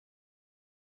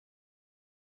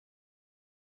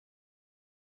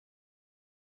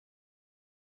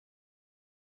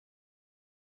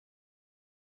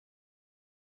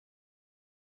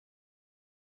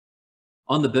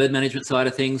On the bird management side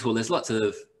of things, well, there's lots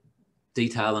of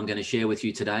detail I'm going to share with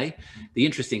you today. The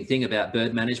interesting thing about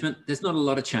bird management, there's not a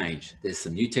lot of change. There's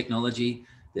some new technology,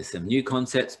 there's some new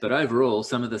concepts, but overall,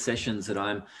 some of the sessions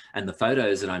that and the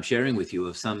photos that I'm sharing with you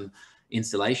of some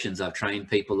installations I've trained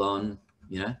people on,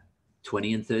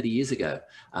 20 and 30 years ago.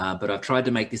 But I've tried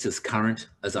to make this as current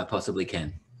as I possibly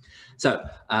can. So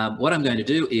what I'm going to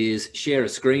do is share a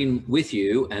screen with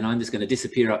you, and I'm just going to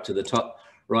disappear up to the top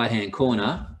right-hand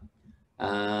corner,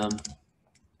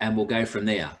 and we'll go from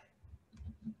there.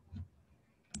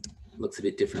 Looks a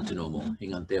bit different to normal.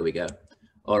 Hang on, there we go.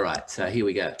 All right, so here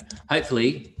we go.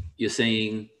 Hopefully you're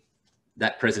seeing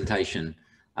that presentation.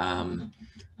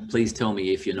 Please tell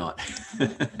me if you're not.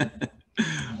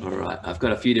 All right, I've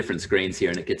got a few different screens here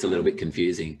and it gets a little bit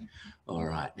confusing. All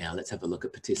right, now let's have a look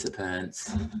at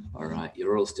participants. All right,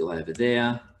 you're all still over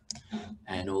there.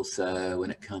 And also when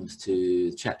it comes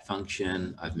to the chat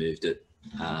function, I've moved it.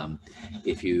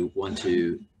 If you want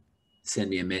to send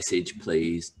me a message,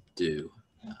 please do.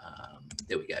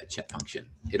 There we go, chat function.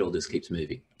 It all just keeps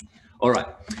moving. All right,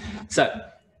 so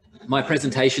my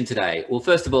presentation today. Well,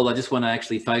 first of all, I just want to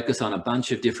actually focus on a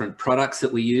bunch of different products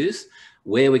that we use,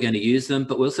 where we're going to use them,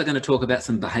 but we're also going to talk about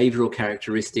some behavioural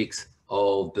characteristics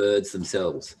of birds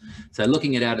themselves. So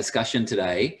looking at our discussion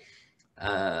today,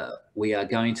 we are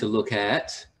going to look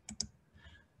at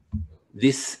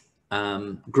this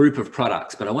group of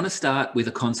products, but I want to start with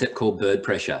a concept called bird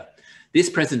pressure. This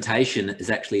presentation is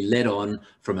actually led on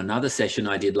from another session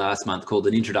I did last month called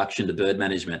an Introduction to Bird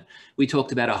Management. We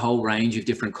talked about a whole range of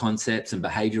different concepts and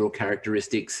behavioural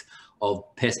characteristics of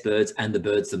pest birds and the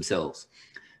birds themselves.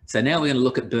 So now we're going to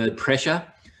look at bird pressure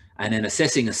and then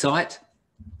assessing a site.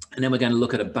 And then we're going to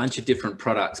look at a bunch of different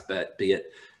products, but be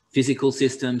it physical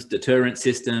systems, deterrent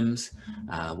systems.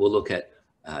 We'll look at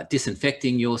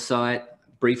disinfecting your site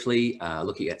briefly,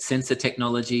 looking at sensor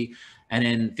technology, and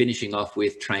then finishing off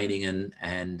with training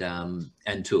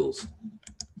and tools.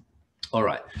 All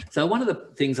right, so one of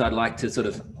the things I'd like to sort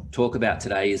of talk about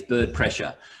today is bird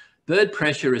pressure. Bird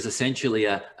pressure is essentially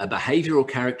a behavioural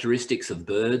characteristics of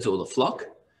birds or the flock,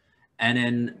 and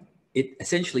then it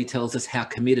essentially tells us how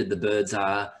committed the birds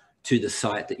are to the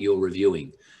site that you're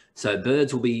reviewing. So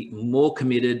birds will be more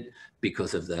committed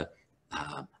because of the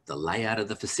layout of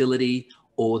the facility,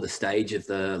 or the stage of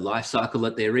the life cycle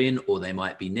that they're in, or they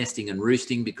might be nesting and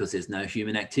roosting because there's no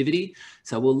human activity.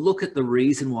 So we'll look at the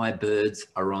reason why birds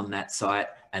are on that site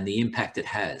and the impact it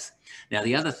has. Now,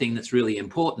 the other thing that's really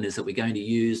important is that we're going to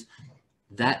use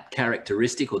that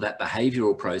characteristic or that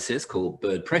behavioural process called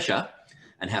bird pressure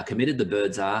and how committed the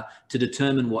birds are to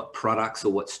determine what products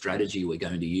or what strategy we're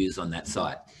going to use on that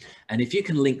site. And if you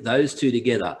can link those two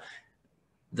together,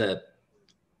 the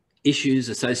issues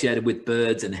associated with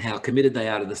birds and how committed they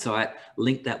are to the site,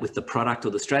 link that with the product or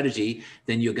the strategy,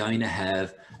 then you're going to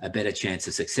have a better chance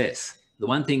of success. The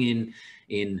one thing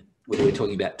in whether we're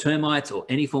talking about termites or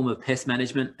any form of pest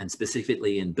management, and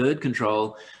specifically in bird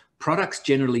control, products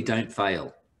generally don't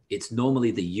fail. It's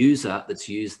normally the user that's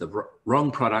used the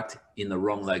wrong product in the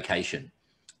wrong location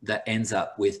that ends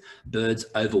up with birds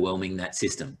overwhelming that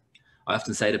system. I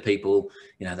often say to people,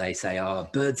 they say, oh,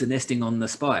 birds are nesting on the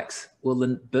spikes. Well,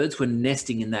 the birds were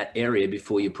nesting in that area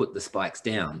before you put the spikes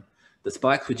down. The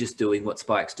spikes were just doing what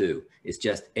spikes do. It's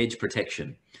just edge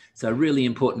protection. So a really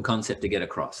important concept to get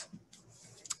across.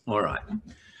 All right.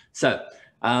 So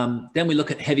then we look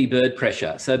at heavy bird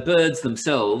pressure. So birds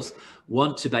themselves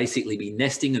want to basically be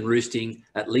nesting and roosting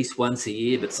at least once a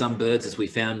year, but some birds, as we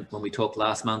found when we talked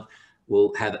last month,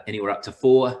 will have anywhere up to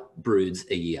 4 broods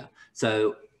a year.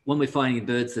 So when we're finding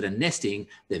birds that are nesting,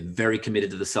 they're very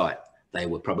committed to the site. They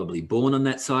were probably born on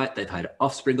that site. They've had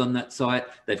offspring on that site.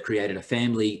 They've created a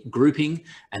family grouping,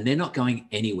 and they're not going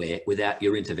anywhere without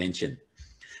your intervention.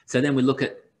 So then we look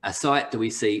at a site. Do we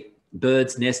see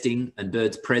birds nesting and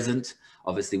birds present,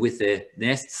 obviously with their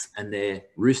nests, and they're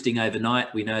roosting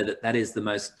overnight? We know that that is the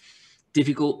most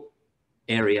difficult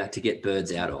area to get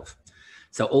birds out of.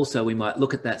 So also we might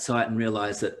look at that site and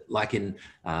realize that, like in,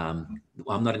 I'm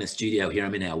not in a studio here,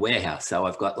 I'm in our warehouse. So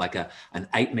I've got like an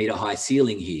 8-meter high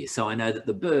ceiling here. So I know that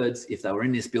the birds, if they were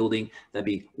in this building, they'd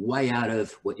be way out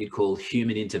of what you'd call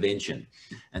human intervention.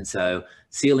 And so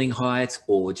ceiling heights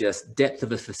or just depth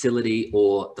of a facility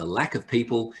or the lack of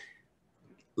people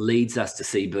leads us to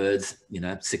see birds,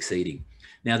 succeeding.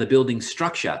 Now the building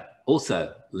structure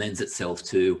also lends itself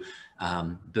to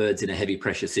birds in a heavy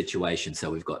pressure situation.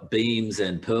 So we've got beams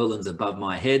and purlins above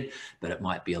my head, but it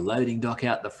might be a loading dock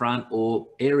out the front, or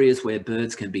areas where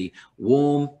birds can be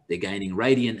warm. They're gaining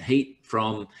radiant heat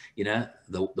from, you know,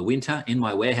 the winter. In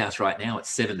my warehouse right now, it's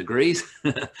 7 degrees,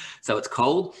 so it's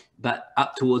cold, but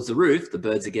up towards the roof, the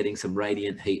birds are getting some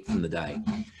radiant heat from the day.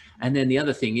 And then the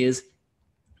other thing is,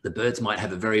 the birds might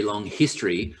have a very long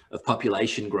history of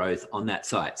population growth on that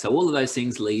site. So all of those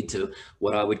things lead to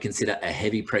what I would consider a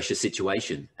heavy pressure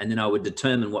situation. And then I would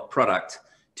determine what product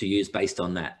to use based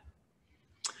on that.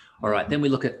 All right, then we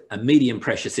look at a medium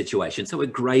pressure situation. So we're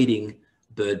grading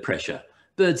bird pressure.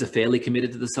 Birds are fairly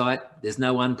committed to the site. There's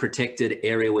no unprotected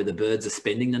area where the birds are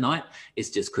spending the night.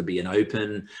 It just could be an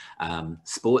open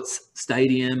sports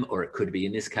stadium, or it could be,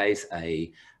 in this case,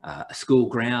 a school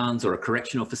grounds or a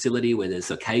correctional facility where there's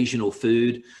occasional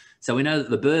food. So we know that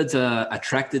the birds are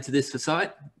attracted to this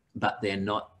site, but they're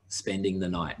not spending the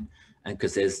night, and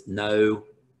because there's no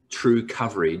true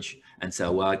coverage. And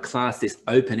so I class this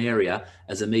open area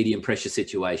as a medium pressure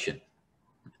situation.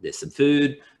 There's some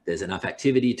food, there's enough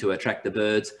activity to attract the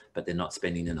birds, but they're not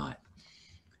spending the night.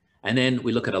 And then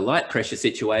we look at a light pressure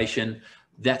situation.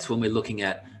 That's when we're looking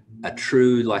at a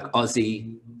true, like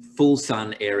Aussie, full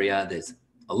sun area. There's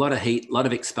a lot of heat, a lot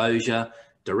of exposure,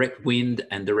 direct wind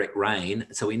and direct rain.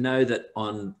 So we know that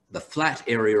on the flat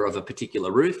area of a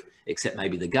particular roof, except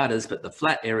maybe the gutters, but the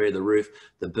flat area of the roof,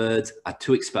 the birds are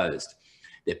too exposed.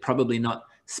 They're probably not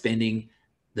spending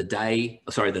the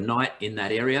night in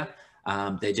that area.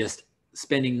 They're just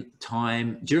spending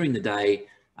time during the day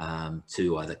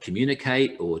to either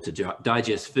communicate or to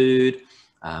digest food,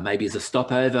 maybe as a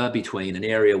stopover between an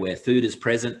area where food is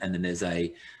present and then there's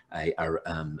a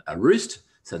roost.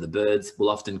 So the birds will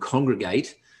often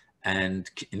congregate and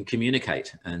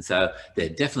communicate. And so they're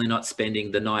definitely not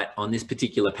spending the night on this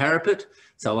particular parapet.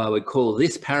 So I would call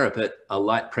this parapet a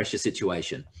light pressure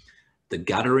situation. The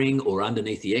guttering or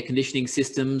underneath the air conditioning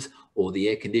systems or the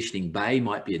air conditioning bay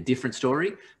might be a different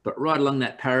story, but right along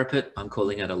that parapet, I'm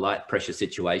calling it a light pressure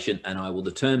situation, and I will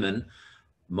determine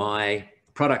my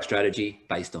product strategy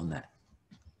based on that.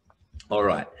 All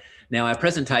right, now our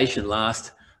presentation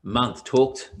last month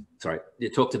talked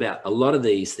about a lot of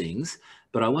these things,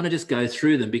 but I want to just go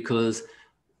through them because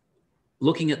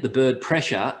looking at the bird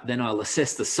pressure, then I'll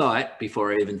assess the site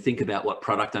before I even think about what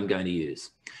product I'm going to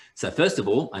use. So first of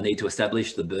all, I need to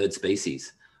establish the bird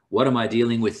species. What am I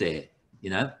dealing with there? You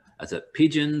know, is it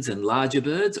pigeons and larger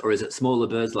birds, or is it smaller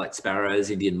birds like sparrows,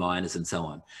 Indian miners, and so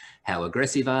on? How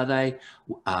aggressive are they?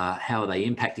 How are they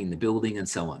impacting the building, and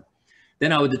so on?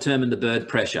 Then I would determine the bird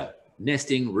pressure,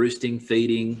 nesting, roosting,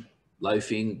 feeding,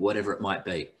 loafing, whatever it might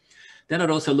be. Then I'd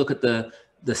also look at the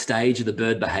stage of the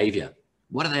bird behavior.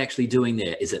 What are they actually doing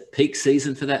there? Is it peak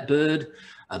season for that bird?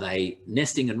 Are they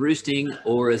nesting and roosting,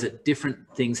 or is it different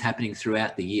things happening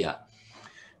throughout the year?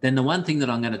 Then the one thing that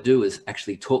I'm going to do is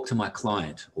actually talk to my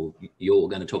client, or you're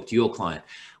going to talk to your client.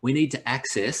 We need to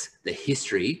access the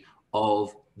history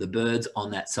of the birds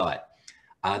on that site.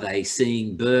 Are they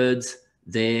seeing birds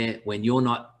there when you're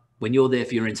there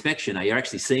for your inspection? Are you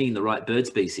actually seeing the right bird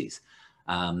species?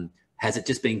 Has it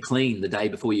just been cleaned the day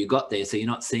before you got there, so you're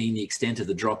not seeing the extent of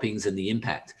the droppings and the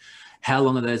impact? How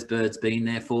long have those birds been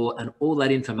there for? And all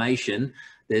that information,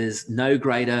 there's no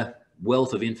greater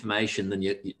wealth of information than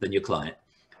your client.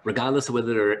 Regardless of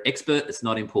whether they're an expert, it's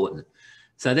not important.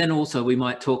 So then also we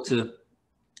might talk to,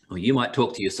 or you might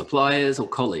talk to your suppliers or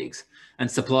colleagues. And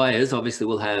suppliers obviously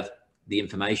will have the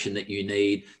information that you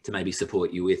need to maybe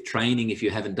support you with training. If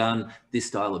you haven't done this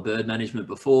style of bird management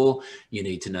before, you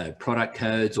need to know product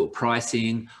codes or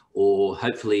pricing, or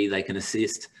hopefully they can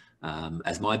assist,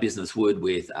 as my business would,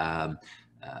 with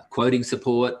quoting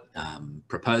support,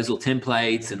 proposal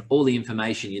templates, and all the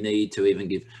information you need to even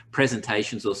give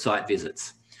presentations or site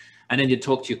visits. And then you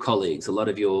talk to your colleagues. A lot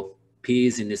of your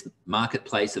peers in this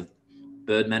marketplace of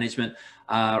bird management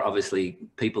are obviously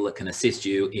people that can assist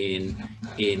you in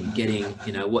getting,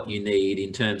 you know, what you need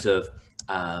in terms of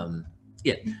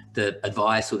the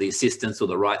advice or the assistance or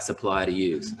the right supplier to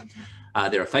use.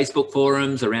 There are Facebook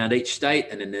forums around each state,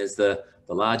 and then there's the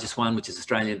largest one, which is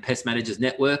Australian Pest Managers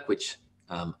Network, which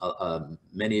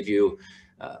many of you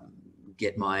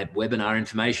get my webinar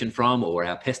information from, or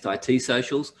our PestIT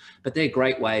socials. But they're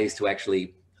great ways to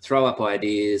actually throw up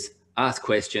ideas, ask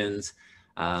questions,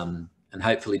 and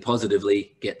hopefully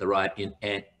positively get the right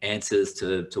answers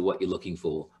to what you're looking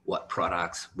for, what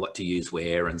products, what to use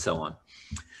where, and so on.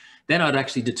 Then I'd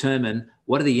actually determine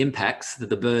what are the impacts that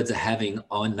the birds are having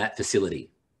on that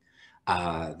facility.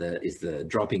 Is the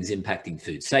droppings impacting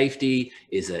food safety?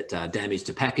 Is it damage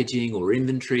to packaging or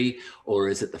inventory? Or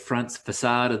is it the front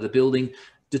facade of the building?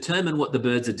 determine what the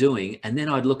birds are doing, and then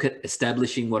I'd look at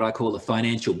establishing what I call a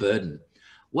financial burden.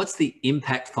 What's the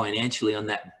impact financially on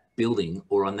that building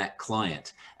or on that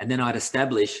client? And then I'd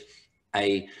establish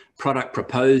a product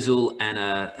proposal and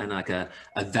a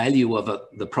value of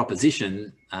the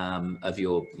proposition of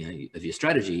your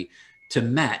strategy to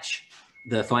match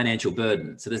the financial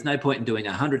burden. So there's no point in doing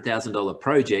a $100,000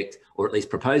 project, or at least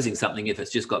proposing something, if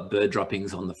it's just got bird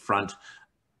droppings on the front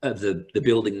of the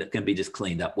building that can be just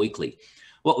cleaned up weekly.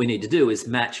 What we need to do is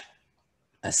match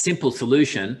a simple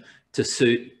solution to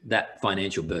suit that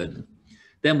financial burden.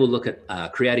 Then we'll look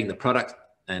at creating the product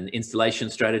and installation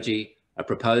strategy, a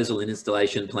proposal and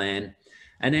installation plan.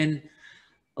 And then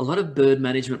a lot of bird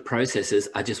management processes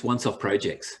are just once-off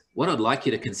projects. What I'd like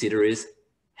you to consider is,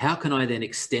 how can I then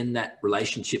extend that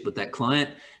relationship with that client?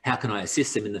 How can I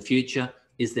assist them in the future?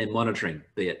 Is there monitoring,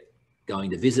 be it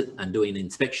going to visit and doing an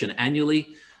inspection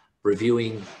annually,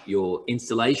 reviewing your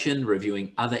installation,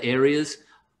 reviewing other areas,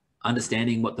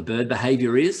 understanding what the bird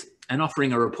behaviour is, and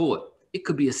offering a report. It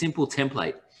could be a simple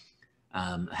template.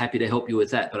 Happy to help you with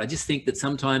that. But I just think that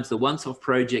sometimes the once-off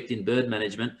project in bird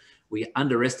management, we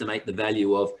underestimate the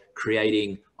value of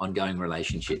creating ongoing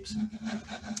relationships.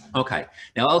 Okay,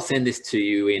 now I'll send this to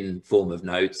you in form of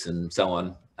notes and so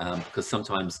on, because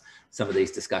sometimes some of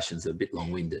these discussions are a bit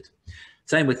long-winded.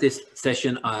 Same with this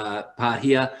session part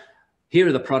here. Here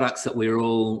are the products that we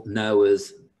all know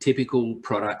as typical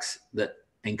products that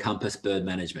encompass bird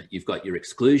management. You've got your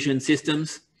exclusion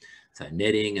systems, so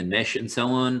netting and mesh and so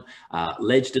on,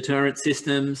 ledge deterrent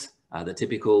systems, the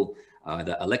typical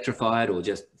either electrified or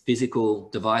just physical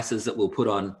devices that we'll put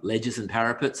on ledges and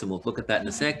parapets, and we'll look at that in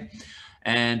a sec,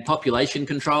 and population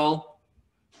control.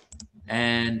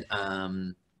 And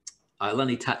I'll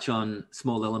only touch on a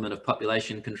small element of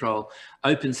population control,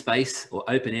 open space or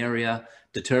open area,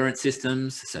 deterrent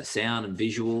systems, so sound and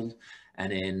visual,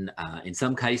 and then in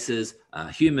some cases,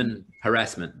 human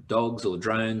harassment, dogs or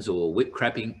drones or whip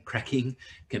cracking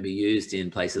can be used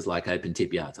in places like open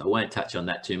tip yards. I won't touch on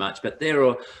that too much, but there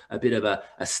are a bit of a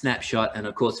snapshot, and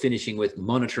of course, finishing with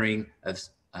monitoring of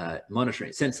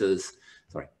sensors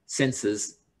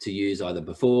to use either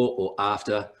before or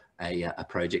after a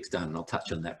project's done, and I'll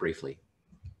touch on that briefly.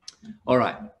 All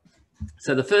right.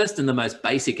 So the first and the most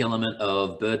basic element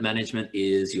of bird management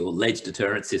is your ledge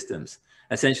deterrent systems.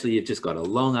 Essentially, you've just got a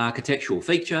long architectural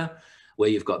feature where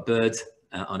you've got birds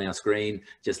on our screen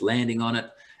just landing on it,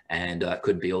 and it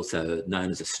could be also known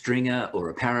as a stringer or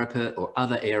a parapet or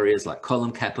other areas like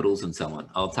column capitals and so on.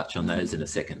 I'll touch on those in a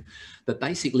second. But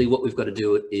basically what we've got to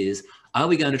do is, are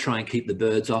we going to try and keep the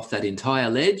birds off that entire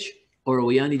ledge, or are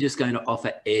we only just going to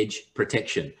offer edge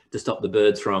protection to stop the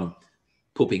birds from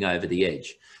pooping over the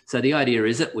edge? So the idea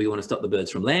is that we want to stop the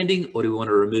birds from landing, or do we want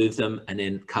to remove them and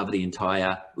then cover the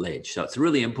entire ledge? So it's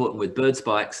really important with bird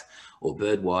spikes or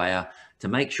bird wire to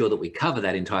make sure that we cover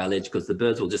that entire ledge, because the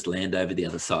birds will just land over the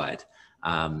other side.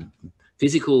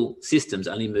 Physical systems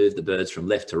only move the birds from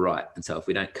left to right. And so if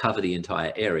we don't cover the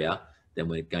entire area, then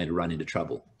we're going to run into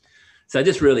trouble. So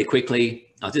just really quickly,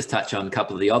 I'll just touch on a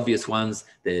couple of the obvious ones.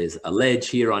 There's a ledge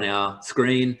here on our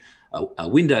screen, a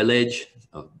window ledge,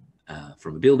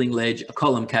 from a building ledge, a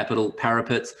column capital,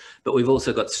 parapets, but we've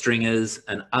also got stringers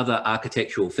and other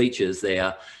architectural features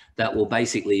there that will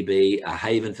basically be a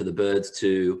haven for the birds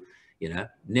to,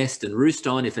 nest and roost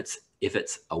on if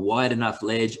it's a wide enough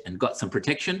ledge and got some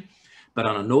protection. But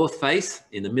on a north face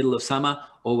in the middle of summer,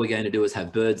 all we're going to do is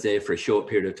have birds there for a short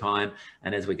period of time.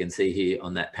 And as we can see here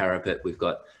on that parapet, we've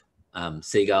got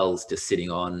seagulls just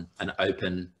sitting on an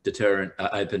open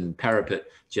parapet,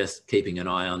 just keeping an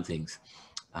eye on things.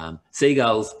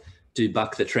 Seagulls do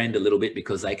buck the trend a little bit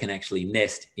because they can actually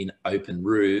nest in open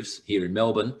roofs here in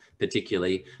Melbourne,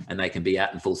 particularly, and they can be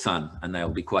out in full sun, and they'll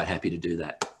be quite happy to do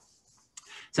that.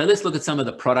 So let's look at some of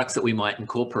the products that we might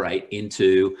incorporate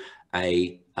into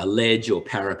a ledge or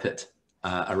parapet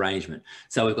arrangement.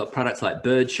 So we've got products like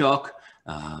Bird Shock,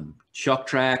 Shock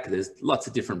Track. There's lots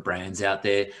of different brands out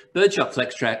there. Bird Shock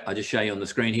Flex Track, I'll just show you on the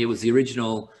screen here, was the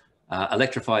original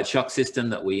electrified shock system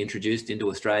that we introduced into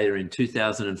Australia in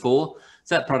 2004.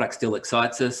 So that product still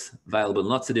excites us, available in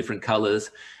lots of different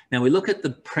colors. Now we look at the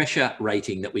pressure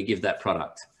rating that we give that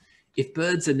product. If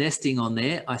birds are nesting on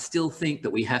there, I still think that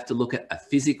we have to look at a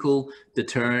physical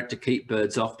deterrent to keep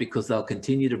birds off, because they'll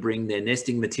continue to bring their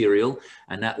nesting material,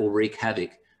 and that will wreak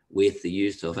havoc with the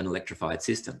use of an electrified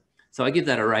system. So I give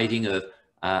that a rating of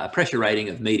a pressure rating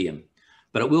of medium,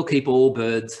 but it will keep all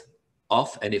birds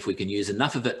off, and if we can use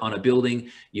enough of it on a building,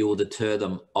 you will deter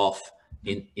them off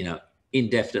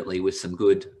indefinitely with some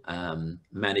good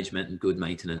management and good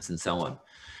maintenance and so on.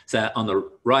 So on the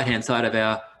right hand side of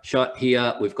our shot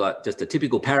here, we've got just a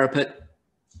typical parapet,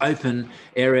 open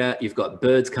area, you've got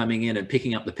birds coming in and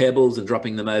picking up the pebbles and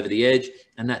dropping them over the edge.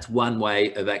 And that's one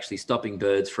way of actually stopping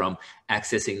birds from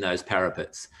accessing those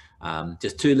parapets.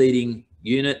 Just two leading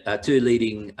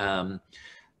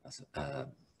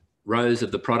rows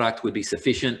of the product would be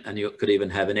sufficient, and you could even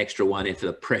have an extra one if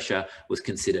the pressure was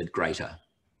considered greater.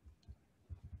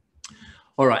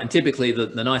 All right, and typically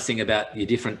the nice thing about your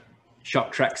different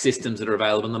shock track systems that are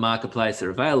available in the marketplace,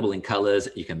 they're available in colors.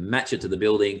 You can match it to the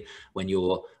building when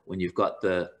you've got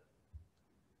the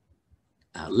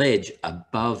ledge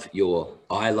above your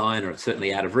eye line, or it's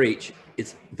certainly out of reach.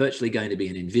 It's virtually going to be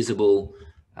an invisible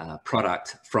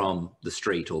product from the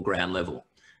street or ground level.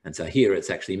 And so here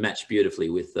it's actually matched beautifully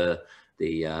with the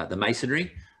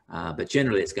masonry, but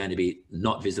generally it's going to be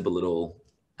not visible at all.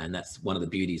 And that's one of the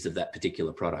beauties of that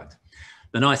particular product.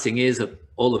 The nice thing is that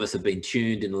all of us have been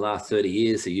tuned in the last 30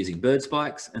 years to using bird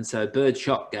spikes. And so bird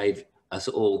shock gave us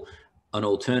all an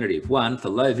alternative, one for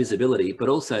low visibility, but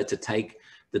also to take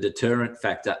the deterrent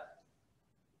factor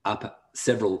up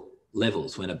several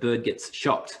levels. When a bird gets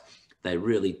shocked, they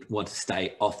really want to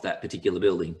stay off that particular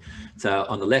building. So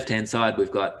on the left-hand side,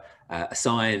 we've got a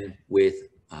sign with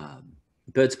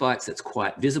bird spikes that's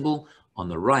quite visible. On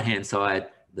the right-hand side,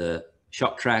 the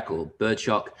shock track or bird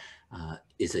shock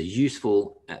is a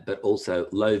useful but also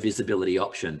low visibility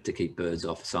option to keep birds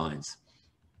off signs.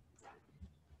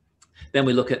 Then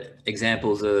we look at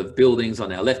examples of buildings.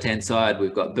 On our left-hand side,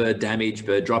 we've got bird damage,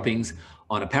 bird droppings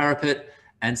on a parapet.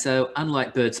 And so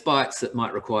unlike bird spikes that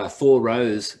might require 4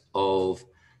 rows of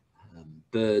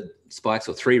bird spikes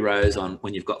or 3 rows on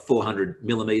when you've got 400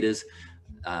 millimeters,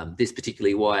 this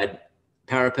particularly wide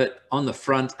parapet on the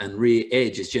front and rear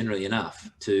edge is generally enough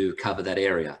to cover that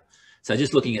area. So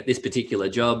just looking at this particular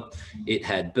job, it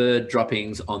had bird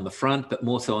droppings on the front, but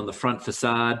more so on the front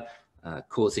facade,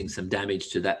 causing some damage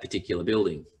to that particular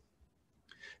building.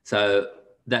 So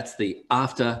that's the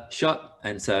after shot.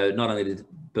 And so not only did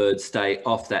birds stay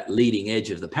off that leading edge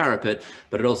of the parapet,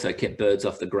 but it also kept birds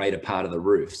off the greater part of the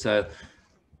roof. So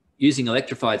using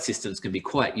electrified systems can be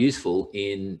quite useful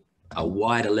in a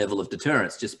wider level of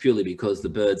deterrence, just purely because the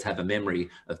birds have a memory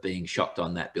of being shocked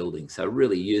on that building. So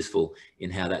really useful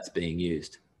in how that's being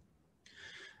used.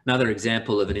 Another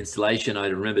example of an installation I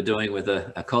remember doing with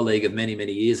a colleague of many,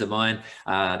 many years of mine.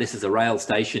 This is a rail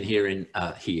station here in,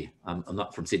 I'm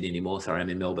not from Sydney anymore, sorry, I'm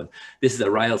in Melbourne. This is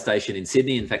a rail station in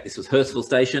Sydney. In fact, this was Hurstville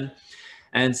Station.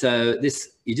 And so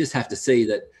this, you just have to see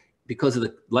that because of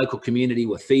the local community,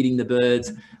 we're feeding the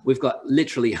birds. We've got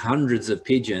literally hundreds of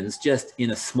pigeons just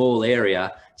in a small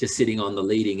area, just sitting on the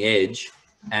leading edge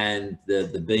and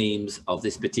the beams of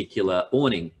this particular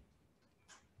awning.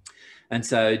 And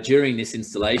so during this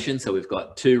installation, so we've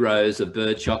got 2 rows of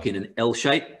bird shock in an L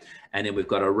shape, and then we've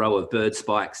got a row of bird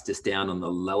spikes just down on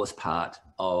the lowest part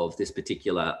of this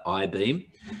particular I-beam.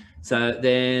 So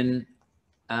then,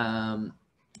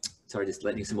 sorry, just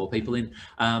letting some more people in.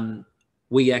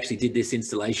 We actually did this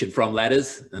installation from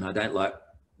ladders, and I don't like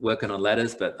working on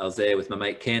ladders, but I was there with my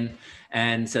mate Ken.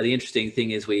 And so the interesting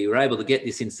thing is we were able to get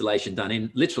this installation done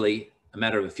in literally a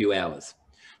matter of a few hours.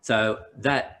 So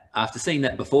that, after seeing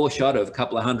that before shot of a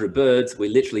couple of hundred birds, we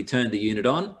literally turned the unit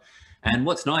on. And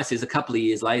what's nice is a couple of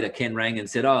years later, Ken rang and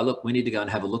said, oh, look, we need to go and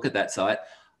have a look at that site.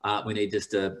 We need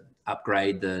just to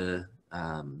upgrade the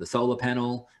solar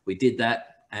panel. We did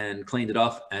that and cleaned it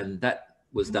off, and that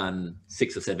was done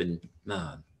 6 or 7,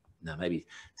 maybe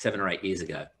 7 or 8 years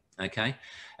ago, okay?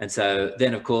 And so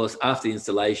then, of course, after the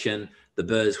installation, the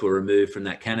birds were removed from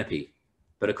that canopy.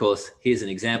 But of course, here's an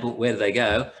example. Where do they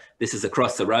go? This is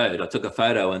across the road. I took a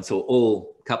photo and saw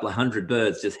a couple of hundred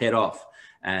birds just head off,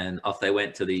 and off they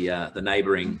went to the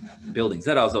neighbouring buildings.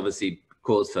 That was obviously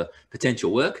cause for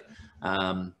potential work.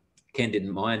 Ken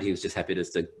didn't mind. He was just happy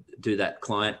just to do that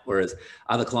client, whereas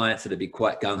other clients that would be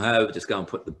quite gung-ho, just go and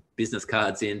put the business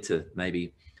cards in to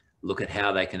maybe look at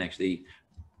how they can actually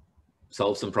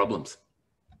solve some problems.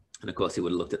 And of course, he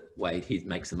would have looked at the way he'd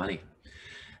make some money.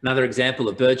 Another example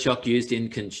of bird shock used in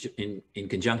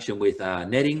conjunction with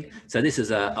netting. So this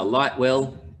is a light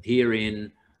well here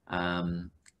in,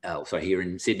 here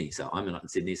in Sydney. So I'm not in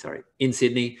Sydney, sorry, in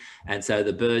Sydney. And so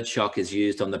the bird shock is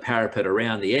used on the parapet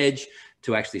around the edge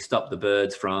to actually stop the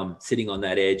birds from sitting on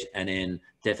that edge and then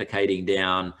defecating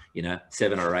down,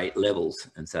 7 or 8 levels.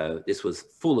 And so this was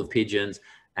full of pigeons,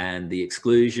 and the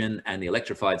exclusion and the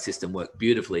electrified system worked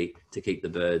beautifully to keep the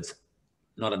birds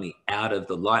not only out of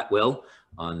the light well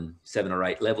on 7 or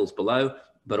 8 levels below,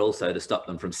 but also to stop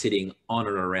them from sitting on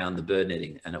and around the bird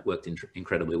netting, and it worked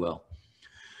incredibly well.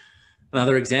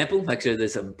 Another example, actually,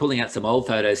 I'm pulling out some old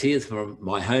photos here from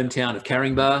my hometown of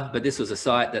Caringbah, but this was a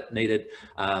site that needed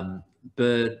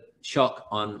bird shock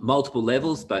on multiple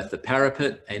levels, both the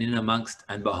parapet and in amongst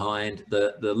and behind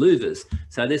the louvers.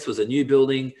 So this was a new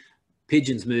building,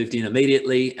 pigeons moved in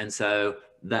immediately, and so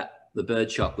that the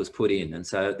bird shock was put in. And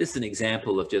so this is an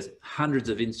example of just hundreds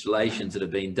of installations that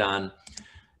have been done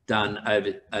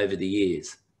over the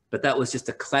years. But that was just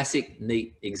a classic,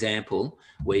 neat example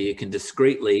where you can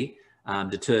discreetly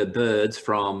deter birds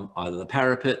from either the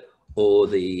parapet or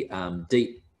the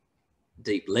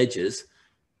deep ledges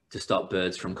to stop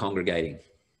birds from congregating.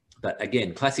 But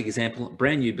again, classic example,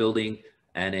 brand new building,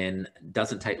 and then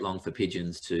doesn't take long for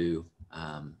pigeons to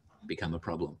become a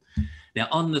problem. Now,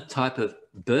 on the type of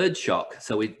bird shock,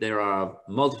 so there are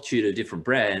a multitude of different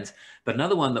brands, but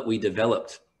another one that we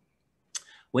developed,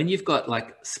 when you've got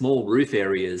like small roof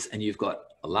areas and you've got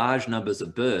large numbers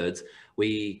of birds,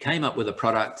 we came up with a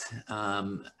product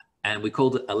and we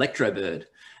called it Electrobird.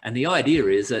 And the idea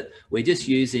is that we're just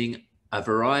using a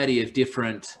variety of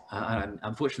different,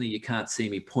 unfortunately you can't see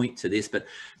me point to this, but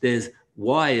there's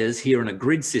wires here in a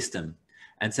grid system.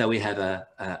 And so we have an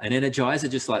energizer,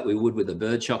 just like we would with a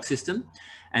bird shock system.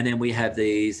 And then we have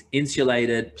these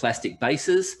insulated plastic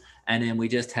bases, and then we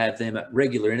just have them at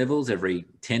regular intervals, every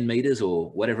 10 meters or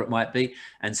whatever it might be,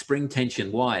 and spring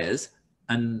tension wires,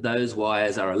 and those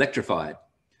wires are electrified.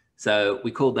 So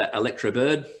we called that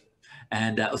Electrobird,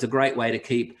 and it was a great way to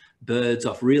keep birds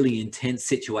off really intense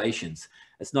situations.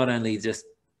 It's not only just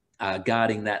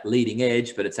guarding that leading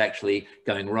edge, but it's actually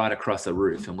going right across a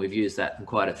roof. And we've used that in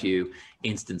quite a few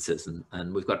instances,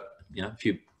 and we've got a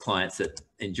few clients that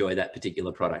enjoy that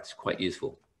particular product. It's quite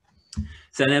useful.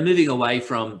 So now moving away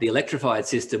from the electrified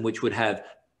system, which would have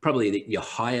probably your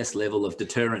highest level of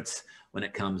deterrence when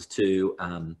it comes to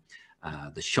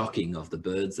the shocking of the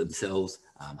birds themselves,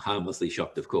 harmlessly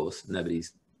shocked, of course,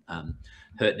 nobody's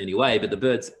hurt in any way, but the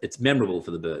birds, it's memorable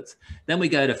for the birds. Then we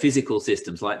go to physical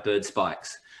systems like bird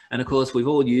spikes. And of course, we've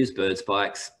all used bird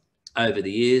spikes over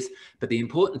the years, but the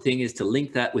important thing is to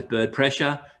link that with bird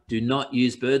pressure. Do not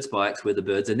use bird spikes where the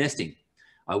birds are nesting.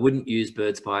 I wouldn't use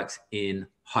bird spikes in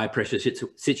high pressure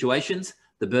situations.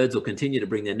 The birds will continue to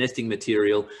bring their nesting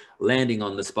material, landing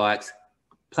on the spikes,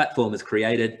 platform is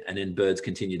created, and then birds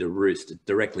continue to roost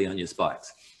directly on your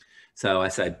spikes. So I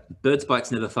say bird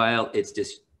spikes never fail. It's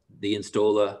just the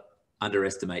installer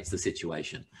underestimates the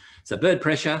situation. So bird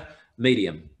pressure,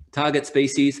 medium. Target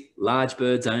species, large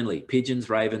birds only, pigeons,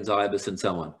 ravens, ibis, and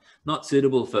so on. Not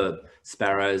suitable for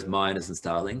sparrows, miners, and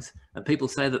starlings. And people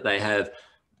say that they have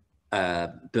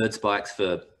bird spikes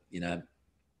for,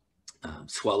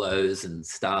 swallows and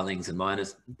starlings and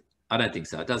miners. I don't think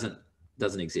so. It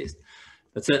doesn't exist.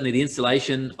 But certainly the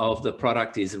installation of the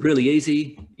product is really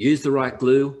easy. Use the right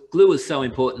glue. Glue is so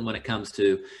important when it comes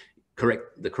to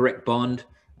the correct bond.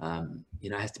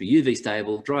 It has to be UV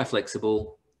stable, dry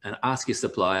flexible, and ask your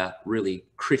supplier, really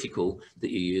critical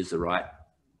that you use the right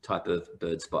type of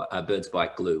bird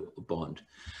spike glue or bond.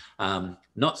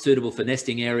 Not suitable for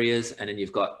nesting areas. And then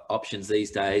you've got options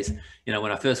these days.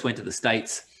 When I first went to the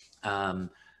States,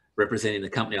 representing the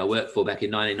company I worked for back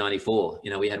in 1994,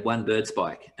 we had one bird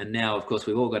spike. And now, of course,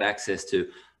 we've all got access to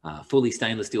fully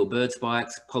stainless steel bird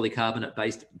spikes,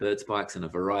 polycarbonate-based bird spikes, and a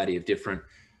variety of different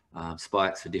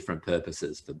spikes for different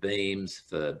purposes, for beams,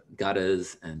 for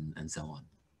gutters, and so on.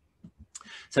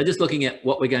 So just looking at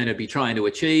what we're going to be trying to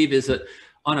achieve is that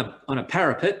on a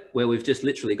parapet where we've just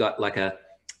literally got like a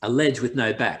ledge with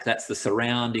no back, that's the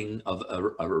surrounding of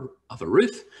a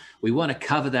roof. We want to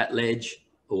cover that ledge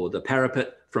or the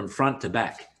parapet from front to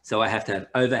back. So I have to have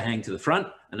overhang to the front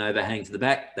and overhang to the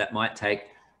back. That might take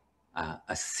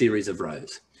a series of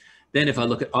rows. Then if I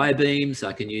look at I-beams,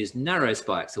 I can use narrow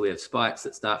spikes. So we have spikes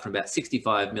that start from about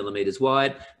 65 millimeters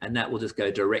wide, and that will just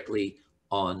go directly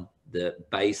on the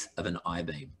base of an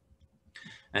I-beam.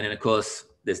 And then of course,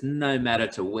 there's no matter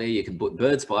to where you can put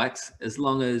bird spikes, as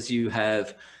long as you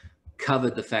have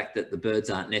covered the fact that the birds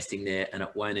aren't nesting there, and it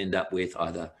won't end up with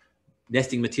either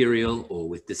nesting material or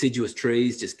with deciduous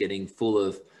trees just getting full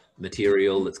of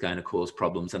material that's going to cause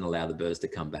problems and allow the birds to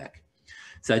come back.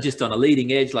 So just on a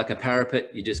leading edge like a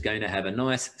parapet, you're just going to have a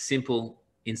nice simple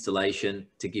installation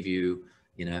to give you,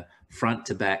 front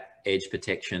to back edge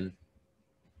protection.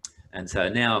 And so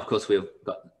now, of course, we've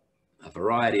got a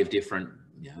variety of different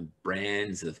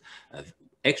brands of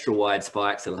extra wide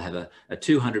spikes that'll have a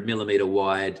 200 millimeter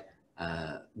wide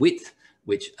width,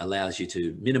 which allows you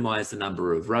to minimize the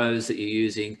number of rows that you're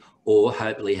using, or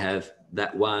hopefully have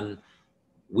that one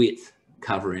width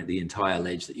covering the entire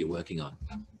ledge that you're working on.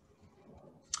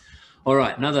 All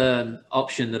right, another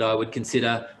option that I would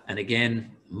consider, and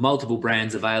again, multiple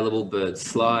brands available: bird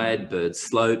slide, bird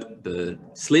slope, bird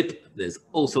slip. There's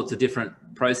all sorts of different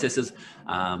processes.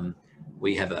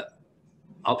 We have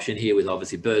option here with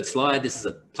obviously bird slide. This is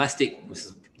a plastic, this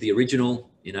is the original,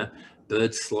 you know,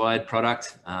 bird slide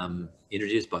product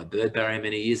introduced by Bird Barrier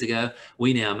many years ago.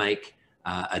 We now make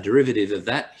a derivative of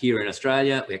that here in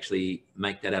Australia. We actually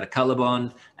make that out of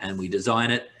Colorbond and we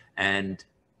design it. And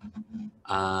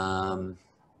oh,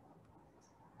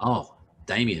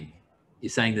 Damien, you're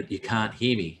saying that you can't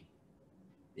hear me.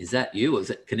 Is that you, or is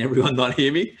it, can everyone not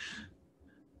hear me?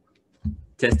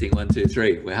 Testing 1, 2,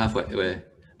 3. We're halfway.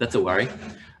 That's a worry.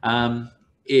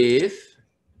 If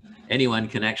anyone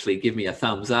can actually give me a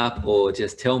thumbs up or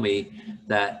just tell me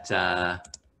that,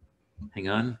 hang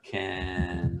on,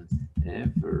 can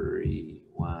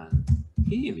everyone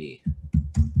hear me?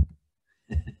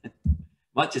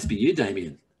 Might just be you,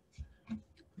 Damien.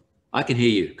 I can hear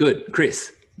you. Good.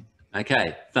 Chris.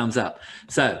 Okay, thumbs up.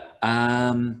 So,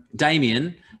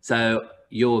 Damien, so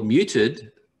you're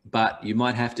muted, but you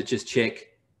might have to just check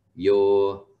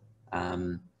your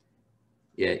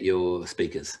your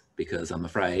speakers, because I'm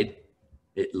afraid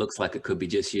it looks like it could be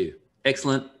just you.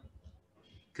 Excellent.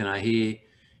 Can I hear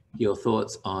your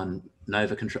thoughts on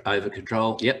over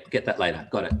control? Yep, get that later.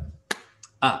 Got it.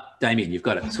 Ah, Damien, you've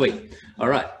got it. Sweet. All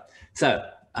right. So,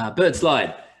 bird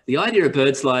slide. The idea of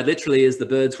bird slide literally is the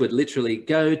birds would literally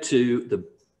go to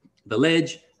the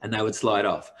ledge and they would slide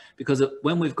off, because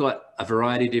when we've got a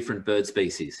variety of different bird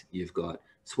species, you've got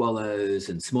swallows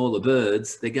and smaller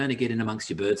birds, they're going to get in amongst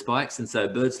your bird spikes. And so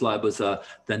bird slide was the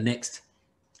next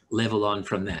level on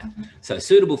from that. So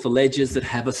suitable for ledges that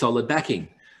have a solid backing.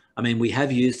 I mean, we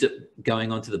have used it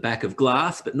going onto the back of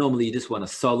glass, but normally you just want a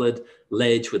solid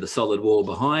ledge with a solid wall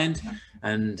behind.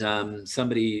 And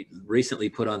somebody recently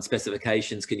put on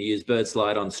specifications, can you use bird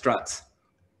slide on struts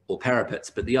or parapets?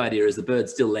 But the idea is the bird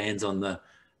still lands on the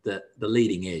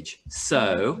leading edge.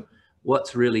 So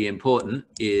what's really important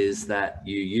is that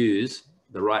you use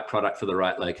the right product for the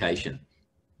right location.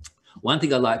 One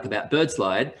thing I like about bird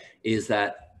slide is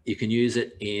that you can use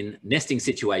it in nesting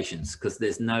situations, because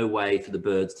there's no way for the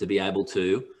birds to be able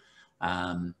to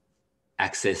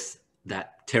access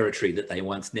that territory that they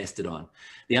once nested on.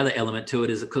 The other element to it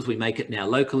is, because we make it now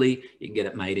locally, you can get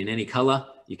it made in any color,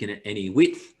 you can at any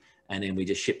width, and then we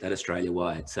just ship that Australia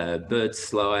wide. So bird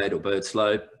slide or bird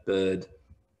slope, bird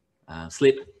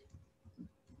slip,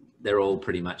 they're all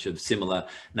pretty much of similar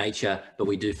nature, but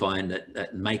we do find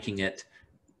that making it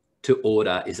to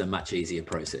order is a much easier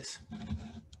process.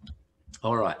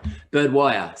 All right, bird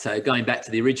wire. So going back to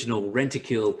the original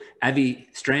Rentokil Avi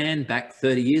strand back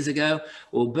 30 years ago,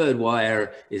 well, bird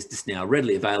wire is just now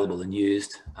readily available and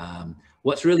used.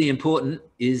 What's really important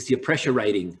is your pressure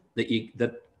rating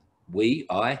that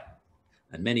I,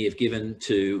 and many have given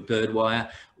to bird wire,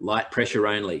 light pressure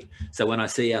only. So when I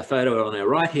see our photo on our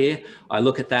right here, I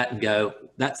look at that and go,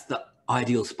 that's the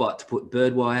ideal spot to put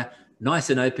bird wire,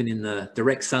 nice and open in the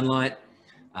direct sunlight.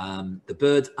 The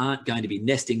birds aren't going to be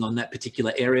nesting on that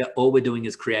particular area. All we're doing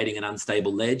is creating an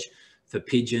unstable ledge for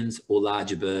pigeons or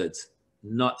larger birds,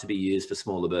 not to be used for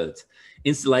smaller birds.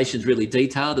 Installation is really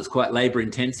detailed. It's quite labor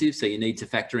intensive, so you need to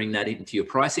factoring that into your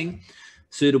pricing.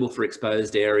 Suitable for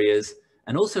exposed areas,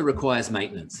 and also requires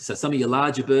maintenance. So some of your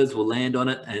larger birds will land on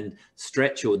it and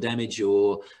stretch or damage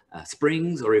your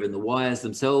springs or even the wires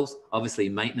themselves. Obviously,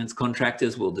 maintenance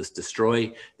contractors will just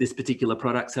destroy this particular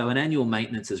product. So an annual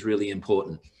maintenance is really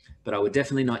important, but I would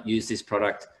definitely not use this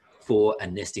product for a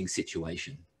nesting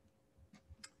situation.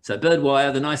 So bird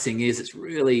wire, the nice thing is it's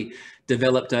really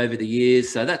developed over the years.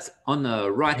 So that's on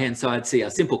the right-hand side, see our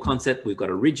simple concept. We've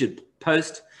got a rigid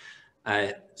post,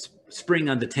 a spring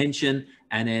under tension,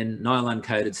 and then nylon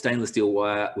coated stainless steel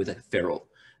wire with a ferrule.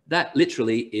 That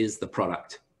literally is the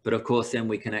product. But of course, then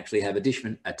we can actually have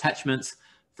different attachments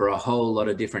for a whole lot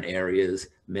of different areas: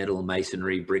 metal,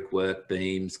 masonry, brickwork,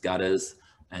 beams, gutters,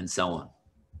 and so on.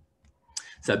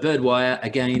 So bird wire,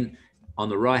 again, on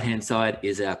the right-hand side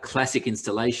is our classic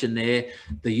installation there.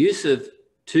 The use of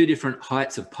two different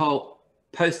heights of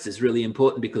posts is really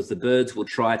important, because the birds will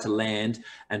try to land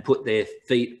and put their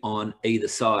feet on either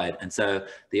side. And so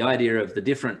the idea of the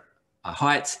different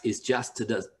heights is just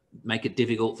to make it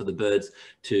difficult for the birds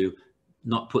to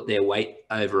not put their weight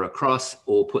over across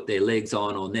or put their legs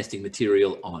on or nesting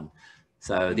material on.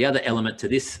 So the other element to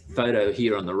this photo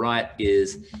here on the right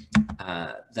is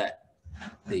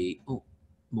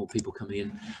more people coming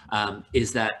in,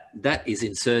 is that is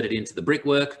inserted into the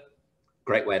brickwork.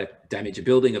 Great way to damage a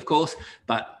building, of course,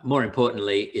 but more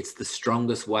importantly, it's the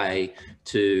strongest way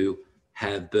to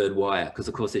have bird wire, because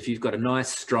of course, if you've got a nice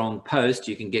strong post,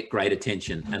 you can get greater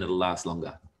tension and it'll last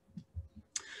longer.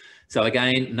 So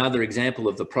again, another example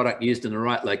of the product used in the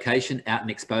right location, out in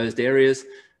exposed areas,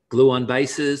 glue-on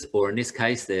bases, or in this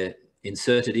case, they're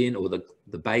inserted in, or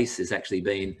the base is actually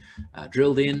being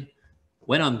drilled in.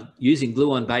 When I'm using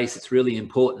glue on base, it's really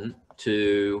important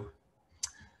to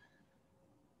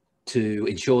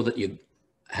ensure that you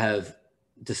have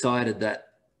decided that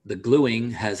the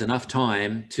gluing has enough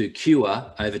time to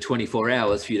cure over 24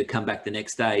 hours for you to come back the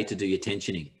next day to do your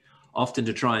tensioning. Often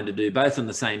to try and to do both on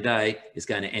the same day is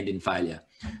going to end in failure.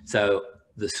 So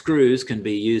the screws can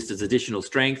be used as additional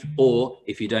strength, or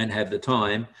if you don't have the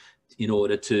time, in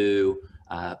order to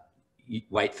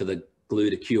wait for the glue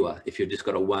to cure if you've just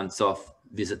got a once-off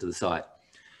visit to the site.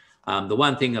 The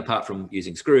one thing, apart from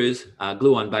using screws,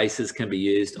 glue on bases can be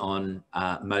used on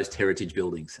most heritage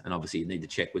buildings, and obviously you need to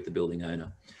check with the building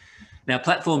owner. Now,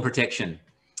 platform protection.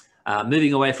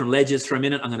 Moving away from ledges for a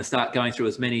minute, I'm going to start going through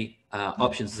as many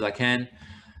options as I can.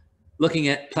 Looking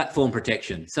at platform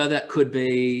protection. So that could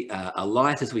be a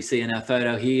light, as we see in our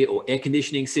photo here, or air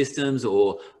conditioning systems,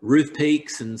 or roof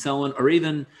peaks and so on, or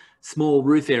even small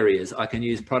roof areas. I can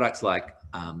use products like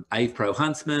Ave Pro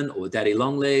Huntsman or Daddy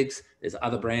Longlegs. There's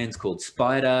other brands called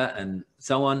Spider and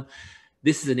so on.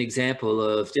 This is an example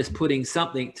of just putting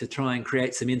something to try and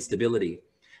create some instability.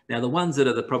 Now, the ones that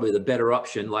are probably the better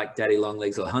option, like Daddy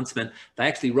Longlegs or Huntsman, they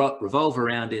actually revolve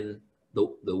around in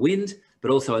the wind,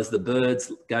 but also as the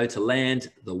birds go to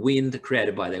land, the wind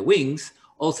created by their wings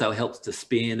also helps to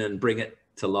spin and bring it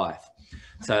to life.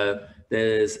 So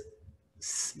there's,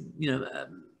 you know, a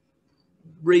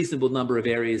reasonable number of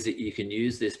areas that you can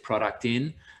use this product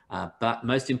in, but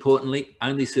most importantly,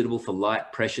 only suitable for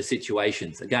light pressure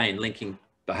situations. Again, linking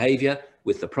behavior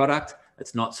with the product.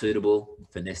 It's not suitable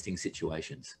for nesting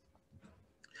situations.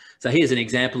 So here's an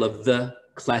example of the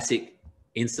classic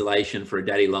installation for a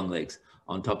Daddy Longlegs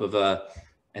on top of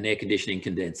an air conditioning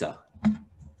condenser.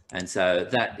 And so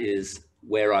that is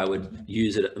where I would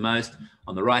use it at the most.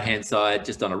 On the right-hand side,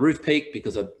 just on a roof peak,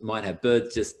 because I might have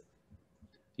birds just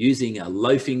using a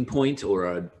loafing point or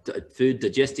a food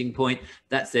digesting point.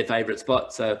 That's their favorite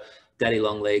spot. So Daddy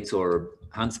Longlegs or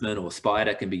Huntsman or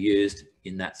Spider can be used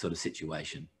in that sort of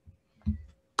situation.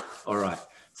 All right,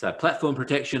 so platform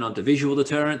protection onto visual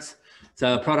deterrents.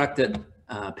 So a product that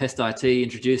PestIT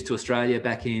introduced to Australia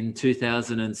back in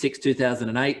 2006,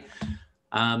 2008.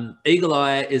 Eagle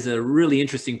Eye is a really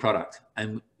interesting product,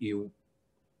 and an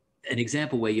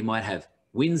example where you might have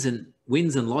wins and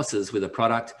losses with a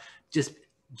product just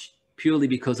purely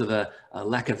because of a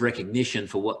lack of recognition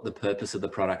for what the purpose of the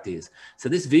product is. So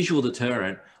this visual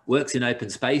deterrent works in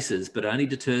open spaces, but only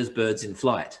deters birds in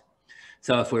flight.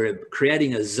 So if we're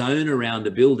creating a zone around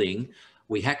a building,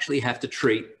 we actually have to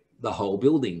treat the whole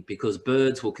building, because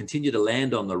birds will continue to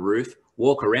land on the roof,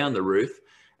 walk around the roof,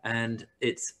 and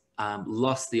it's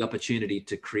lost the opportunity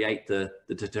to create the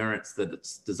deterrents that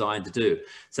it's designed to do.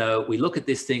 So we look at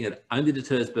this thing that only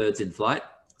deters birds in flight.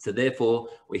 So therefore,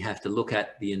 we have to look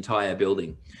at the entire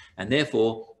building. And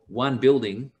therefore, one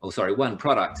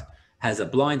product has a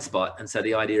blind spot. And so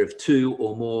the idea of 2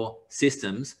 or more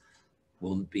systems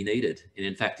will be needed. And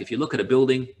in fact, if you look at a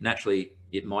building, naturally,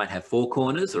 it might have 4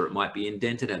 corners, or it might be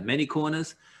indented, have many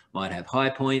corners, might have high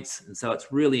points. And so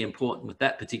it's really important with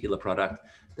that particular product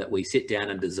that we sit down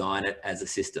and design it as a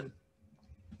system.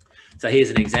 So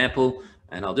here's an example,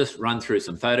 and I'll just run through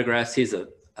some photographs. Here's that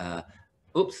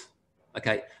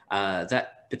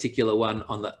particular one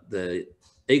on the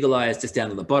Eagle Eye is just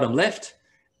down on the bottom left,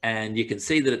 and you can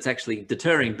see that it's actually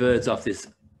deterring birds off this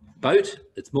boat.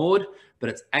 It's moored, but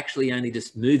it's actually only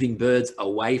just moving birds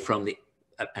away from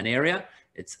an area.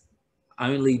 It's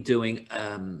only doing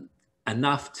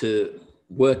enough to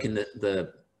work in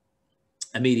the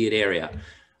immediate area.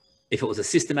 If it was a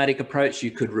systematic approach,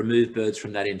 you could remove birds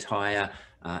from that entire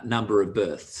number of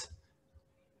berths.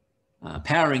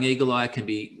 Powering Eagle Eye can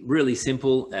be really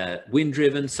simple,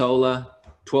 wind-driven, solar,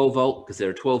 12 volt, because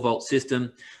they're a 12 volt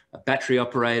system, battery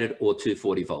operated, or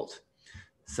 240 volt.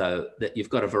 So that you've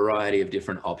got a variety of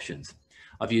different options.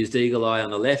 I've used Eagle Eye on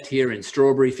the left here in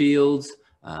strawberry fields,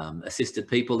 assisted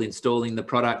people installing the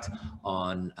product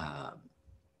on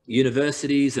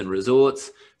universities and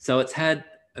resorts. So it's had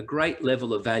a great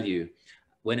level of value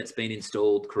when it's been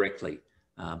installed correctly.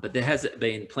 But there has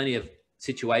been plenty of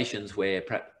situations where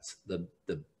perhaps the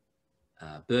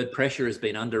bird pressure has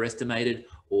been underestimated,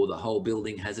 or the whole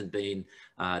building hasn't been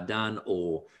done,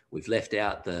 or we've left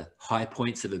out the high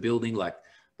points of a building, like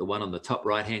the one on the top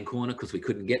right hand corner, because we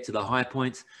couldn't get to the high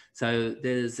points. So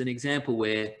there's an example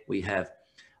where we have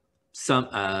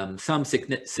some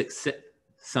success,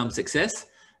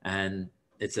 and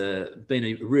it's been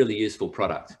a really useful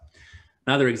product.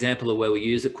 Another example of where we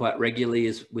use it quite regularly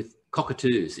is with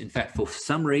cockatoos. In fact, for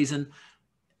some reason,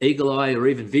 Eagle Eye or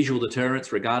even visual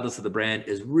deterrents, regardless of the brand,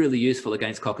 is really useful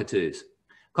against cockatoos.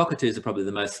 Cockatoos are probably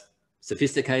the most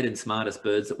sophisticated and smartest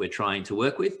birds that we're trying to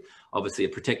work with, obviously a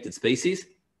protected species.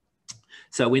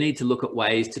 So we need to look at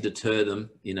ways to deter them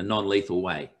in a non-lethal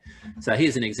way. So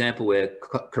here's an example where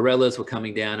corellas were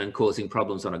coming down and causing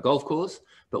problems on a golf course,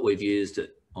 but we've used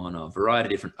it on a variety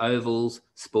of different ovals,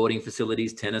 sporting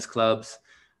facilities, tennis clubs,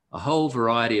 a whole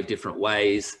variety of different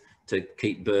ways to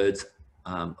keep birds,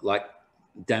 like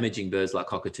damaging birds like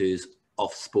cockatoos,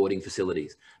 off sporting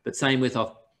facilities. But same with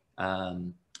off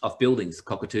buildings.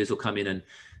 Cockatoos will come in and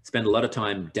spend a lot of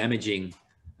time damaging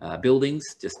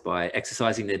buildings just by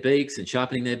exercising their beaks and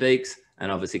sharpening their beaks,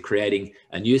 and obviously creating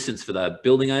a nuisance for the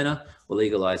building owner. Well,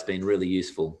 eagle eye's been really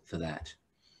useful for that.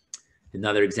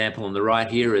 Another example on the right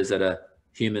here is at a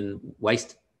human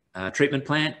waste treatment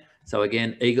plant. So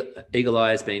again, eagle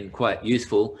eye has been quite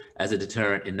useful as a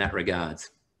deterrent in that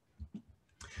regards.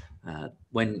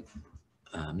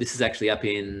 This is actually up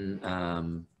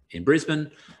in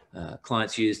Brisbane.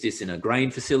 Clients use this in a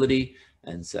grain facility,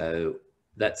 and so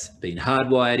that's been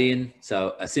hardwired in.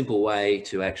 So a simple way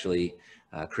to actually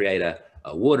create a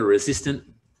water resistant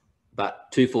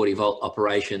but 240 volt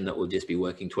operation that will just be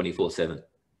working 24/7.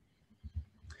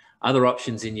 Other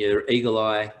options in your eagle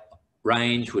eye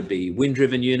range would be wind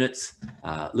driven units,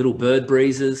 little bird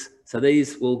breezers. So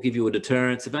these will give you a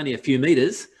deterrence of only a few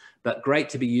meters, but great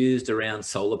to be used around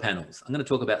solar panels. I'm going to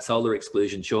talk about solar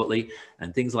exclusion shortly,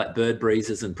 and things like bird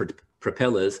breezers and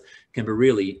propellers can be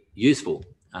really useful.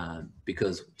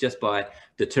 Because just by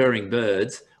deterring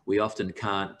birds, we often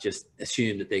can't just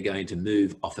assume that they're going to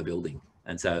move off a building.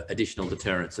 And so additional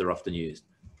deterrents are often used.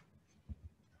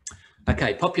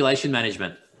 Okay, population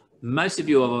management. Most of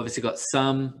you have obviously got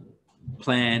some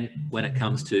plan when it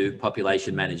comes to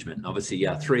population management. Obviously,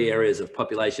 3 areas of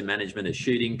population management are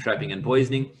shooting, trapping, and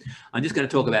poisoning. I'm just going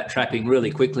to talk about trapping really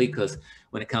quickly, because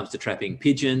when it comes to trapping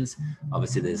pigeons,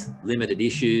 obviously there's limited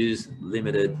issues,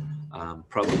 limited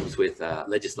problems with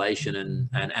legislation and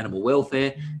animal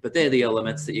welfare, but they're the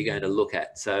elements that you're going to look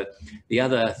at. So the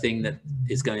other thing that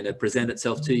is going to present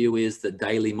itself to you is the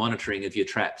daily monitoring of your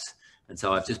traps. And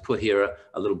so I've just put here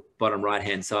a little bottom right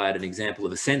hand side an example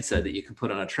of a sensor that you can put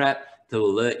on a trap to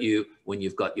alert you when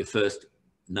you've got your first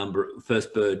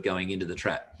bird going into the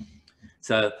trap.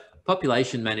 So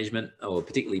population management, or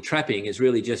particularly trapping, is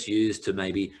really just used to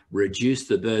maybe reduce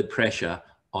the bird pressure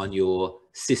on your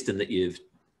system that you've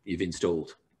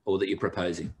installed or that you're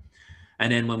proposing.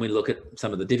 And then when we look at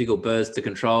some of the difficult birds to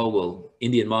control, well,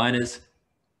 Indian miners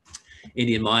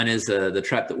are the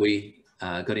trap that we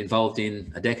got involved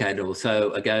in a decade or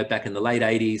so ago, back in the late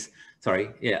 80s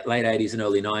and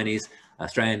early 90s.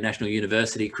 Australian National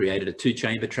University created a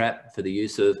 2-chamber trap for the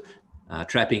use of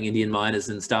trapping Indian miners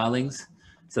and starlings.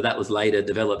 So that was later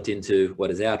developed into what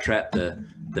is our trap, the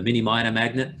mini miner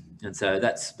magnet. And so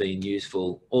that's been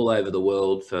useful all over the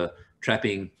world for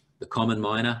trapping the common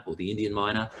miner or the Indian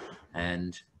miner.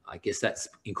 And I guess that's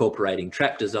incorporating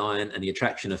trap design and the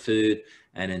attraction of food,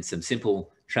 and then some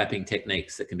simple trapping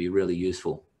techniques that can be really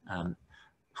useful.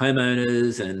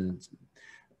 Homeowners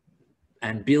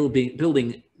and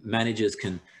building managers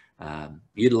can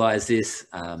utilize this.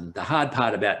 The hard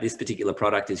part about this particular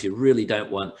product is you really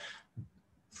don't want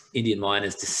Indian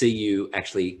miners to see you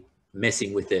actually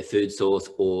messing with their food source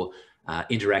or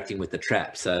interacting with the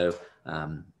trap. So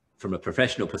from a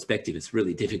professional perspective, it's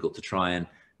really difficult to try and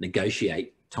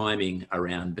negotiate timing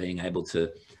around being able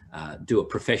to do a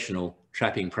professional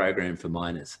trapping program for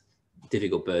miners.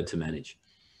 Difficult bird to manage.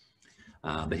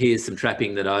 But here's some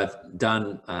trapping that I've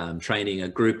done, training a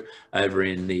group over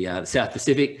in the South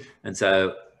Pacific. And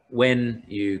so when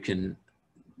you can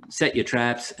set your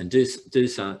traps and do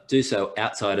so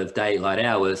outside of daylight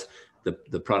hours,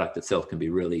 the product itself can be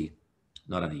really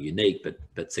not only unique,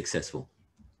 but successful.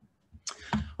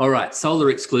 All right,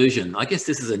 solar exclusion. I guess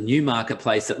this is a new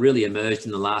marketplace that really emerged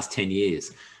in the last 10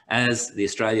 years. As the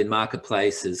Australian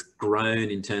marketplace has grown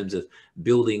in terms of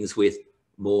buildings with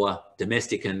more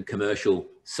domestic and commercial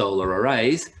solar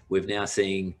arrays, we've now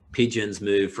seen pigeons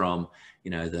move from,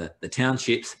 the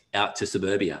townships out to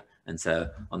suburbia. And so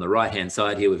on the right-hand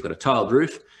side here, we've got a tiled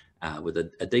roof with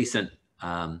a decent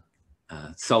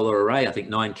solar array, I think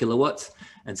 9 kilowatts.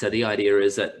 And so the idea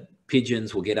is that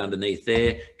pigeons will get underneath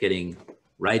there, getting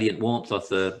radiant warmth off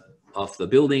the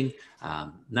building,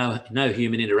 no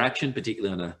human interaction,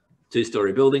 particularly on a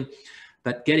 2-story building,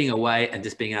 but getting away and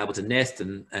just being able to nest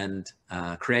and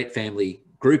create family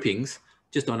groupings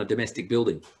just on a domestic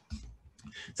building.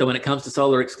 So when it comes to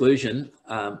solar exclusion,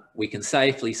 we can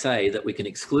safely say that we can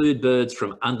exclude birds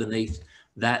from underneath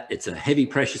that. It's a heavy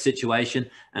pressure situation,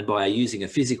 and by using a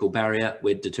physical barrier,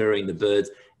 we're deterring the birds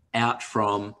out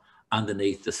from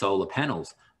underneath the solar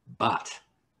panels. But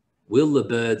Will the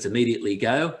birds immediately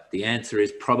go? The answer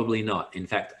is probably not. In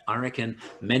fact, I reckon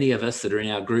many of us that are in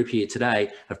our group here today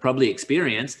have probably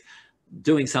experienced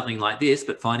doing something like this,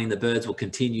 but finding the birds will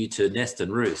continue to nest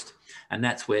and roost. And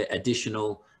that's where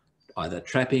additional either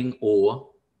trapping or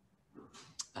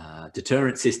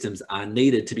deterrent systems are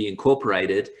needed to be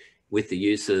incorporated with the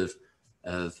use of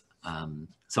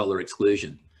solar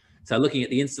exclusion. So looking at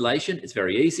the installation, it's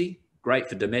very easy, great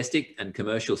for domestic and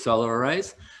commercial solar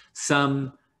arrays.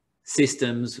 Some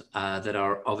systems that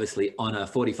are obviously on a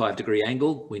 45-degree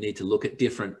angle, we need to look at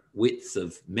different widths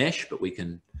of mesh, but we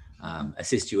can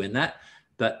assist you in that.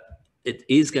 But it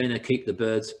is going to keep the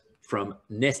birds from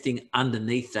nesting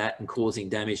underneath that and causing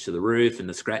damage to the roof and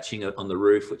the scratching on the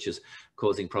roof, which is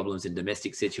causing problems in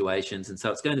domestic situations. And so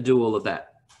it's going to do all of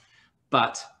that.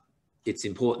 But it's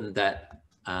important that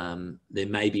there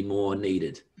may be more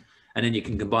needed. And then you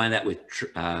can combine that with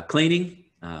cleaning,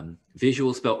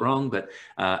 visual spelt wrong, but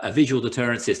a visual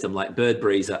deterrent system like bird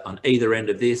breezer on either end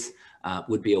of this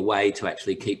would be a way to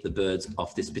actually keep the birds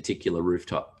off this particular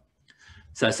rooftop.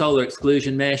 So solar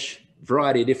exclusion mesh,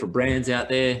 variety of different brands out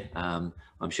there.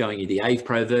 I'm showing you the AVE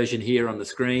Pro version here on the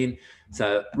screen.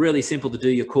 So really simple to do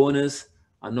your corners.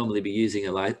 I'll normally be using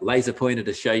a laser pointer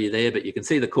to show you there, but you can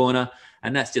see the corner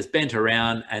and that's just bent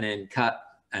around and then cut,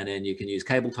 and then you can use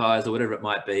cable ties or whatever it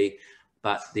might be.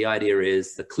 But the idea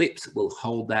is the clips will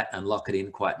hold that and lock it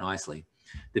in quite nicely.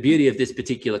 The beauty of this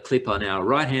particular clip on our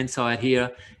right-hand side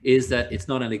here is that it's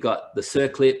not only got the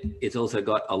circlip, it's also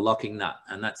got a locking nut,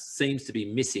 and that seems to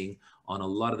be missing on a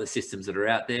lot of the systems that are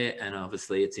out there. And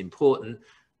obviously it's important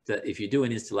that if you do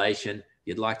an installation,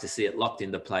 you'd like to see it locked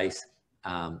into place,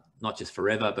 not just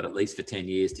forever, but at least for 10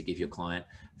 years to give your client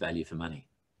value for money.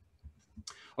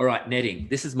 All right, netting.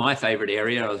 This is my favorite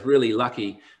area. I was really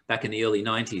lucky back in the early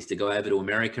 90s to go over to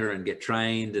America and get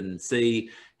trained and see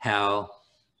how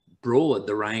broad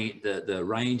the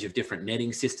range of different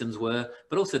netting systems were,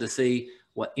 but also to see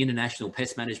what international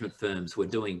pest management firms were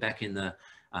doing back in the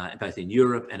both in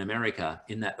Europe and America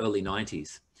in that early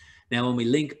 90s. Now, when we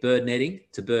link bird netting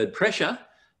to bird pressure,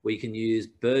 we can use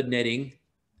bird netting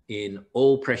in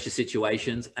all pressure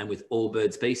situations and with all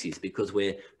bird species, because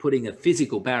we're putting a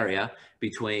physical barrier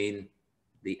between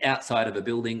the outside of a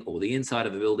building or the inside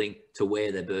of a building to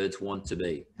where the birds want to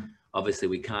be. Obviously,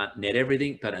 we can't net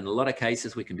everything, but in a lot of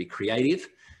cases, we can be creative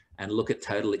and look at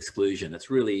total exclusion. It's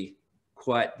really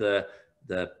quite the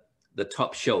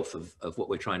top shelf of what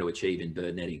we're trying to achieve in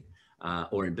bird netting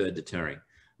or in bird deterring.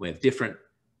 We have different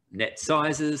net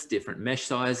sizes, different mesh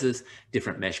sizes,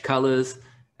 different mesh colors,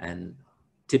 and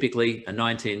typically a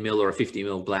 19 mil or a 50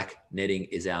 mil black netting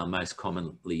is our most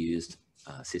commonly used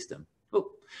system. Ooh.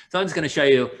 So I'm just going to show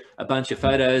you a bunch of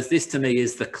photos. This to me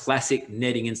is the classic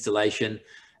netting installation,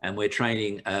 and we're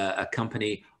training a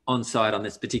company on site on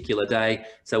this particular day.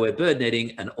 So we're bird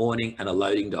netting an awning and a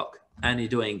loading dock, and you're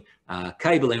doing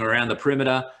cabling around the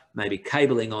perimeter, maybe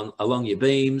cabling along your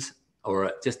beams,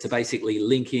 or just to basically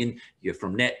link in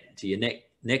from net to your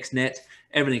next net.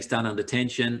 Everything's done under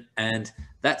tension, and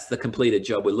that's the completed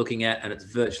job we're looking at, and it's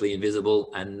virtually invisible,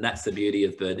 and that's the beauty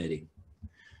of bird netting.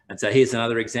 And so here's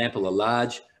another example, a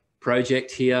large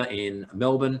project here in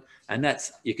Melbourne, and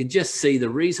that's, you can just see the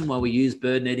reason why we use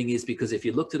bird netting is because if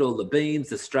you looked at all the beams,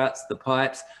 the struts, the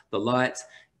pipes, the lights,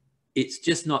 it's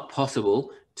just not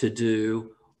possible to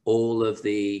do all of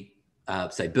the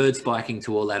say bird spiking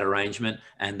to all that arrangement,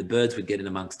 and the birds would get in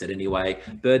amongst it anyway.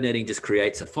 Bird netting just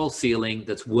creates a false ceiling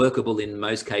that's workable in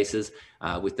most cases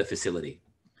with the facility.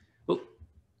 Ooh.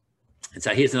 And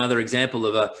so here's another example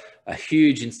of a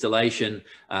huge installation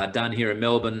done here in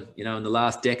Melbourne, you know, in the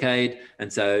last decade.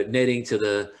 And so netting to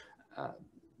the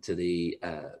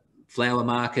flower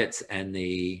markets and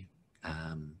the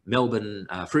Melbourne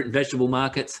fruit and vegetable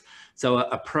markets. So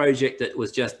a project that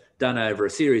was just done over a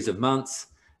series of months,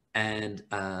 and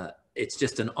it's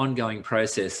just an ongoing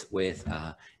process with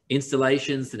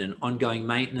installations and an ongoing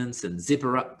maintenance and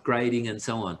zipper upgrading and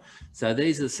so on. So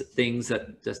these are things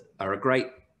that just are a great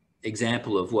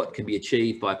example of what can be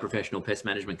achieved by professional pest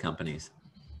management companies.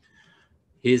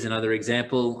 Here's another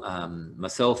example,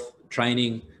 myself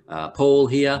training Paul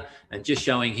here and just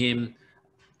showing him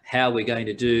how we're going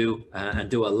to do and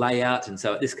do a layout. And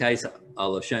so in this case,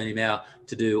 I'll have shown him how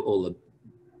to do all the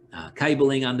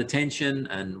cabling under tension,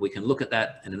 and we can look at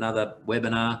that in another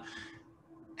webinar,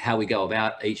 how we go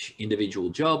about each individual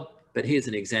job. But here's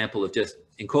an example of just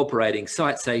incorporating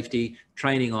site safety,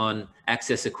 training on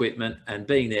access equipment, and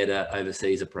being there to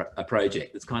oversee a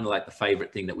project. It's kind of like the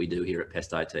favorite thing that we do here at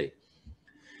PestIT.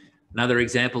 Another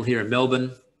example here in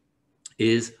Melbourne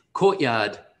is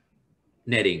courtyard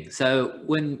netting. So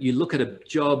when you look at a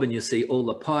job and you see all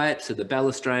the pipes and the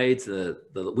balustrades, the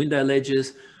window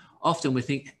ledges, often we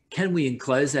think, can we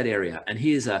enclose that area? And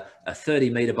here's a 30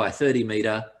 metre by 30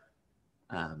 metre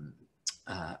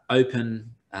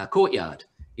open courtyard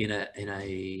in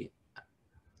a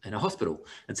hospital.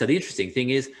 And so the interesting thing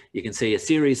is you can see a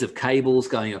series of cables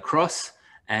going across,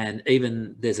 and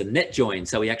even there's a net join.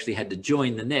 So we actually had to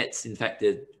join the nets. In fact,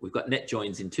 we've got net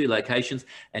joins in 2 locations,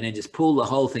 and then just pull the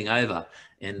whole thing over.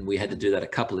 And we had to do that a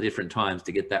couple of different times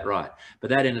to get that right. But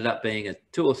that ended up being a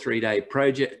 2 or 3 day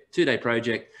project, 2 day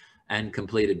project, and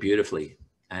completed beautifully.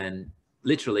 And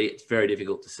literally, it's very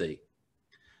difficult to see.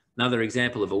 Another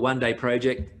example of a 1 day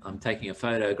project, I'm taking a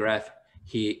photograph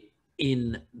here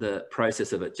in the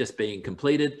process of it just being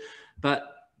completed. But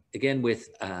again, with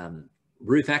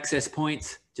roof access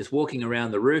points, just walking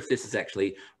around the roof. This is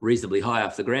actually reasonably high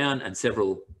off the ground and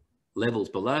several levels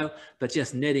below, but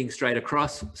just netting straight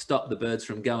across, stop the birds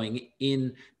from going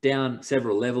in, down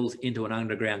several levels into an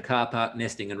underground car park,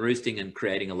 nesting and roosting and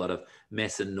creating a lot of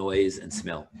mess and noise and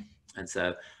smell. And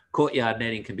so courtyard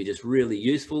netting can be just really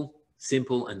useful,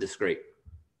 simple and discreet.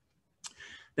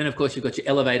 Then of course you've got your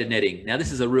elevated netting. Now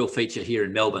this is a real feature here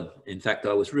in Melbourne. In fact,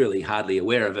 I was really hardly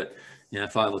aware of it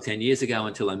 5 or 10 years ago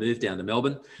until I moved down to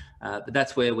Melbourne. But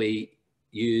that's where we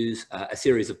use a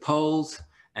series of poles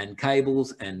and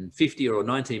cables and 50 or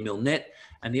 19 mil net.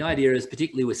 And the idea is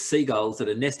particularly with seagulls that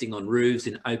are nesting on roofs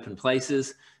in open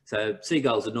places. So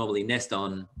seagulls would normally nest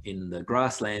in the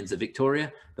grasslands of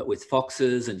Victoria, but with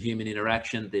foxes and human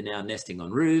interaction, they're now nesting on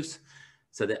roofs.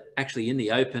 So they're actually in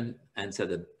the open. And so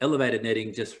the elevated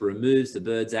netting just removes the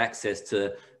birds' access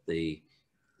to the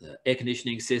air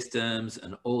conditioning systems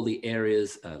and all the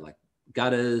areas like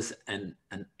gutters and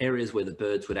areas where the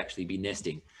birds would actually be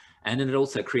nesting. And then it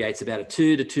also creates about a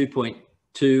 2 to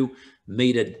 2.2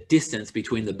 metre distance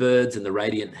between the birds and the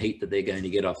radiant heat that they're going to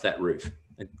get off that roof.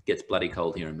 It gets bloody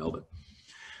cold here in Melbourne.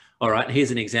 All right, here's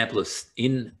an example of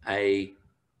in a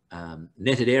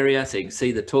netted area. So you can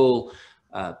see the tall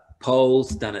poles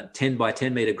done at 10 by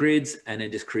 10 metre grids, and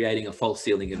then just creating a false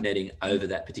ceiling of netting over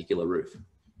that particular roof.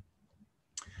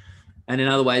 And in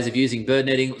other ways of using bird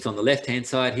netting, what's on the left-hand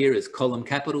side here is column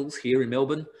capitals here in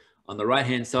Melbourne. On the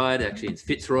right-hand side, actually it's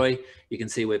Fitzroy, you can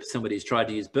see where somebody's tried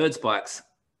to use bird spikes,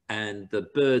 and the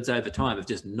birds over time have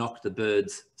just knocked the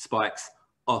birds' spikes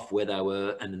off where they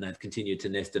were, and then they've continued to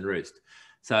nest and roost.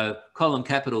 So column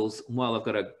capitals, while I've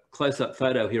got a close-up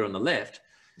photo here on the left,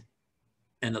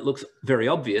 and it looks very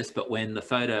obvious, but when the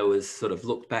photo is sort of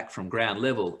looked back from ground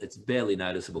level, it's barely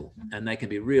noticeable, and they can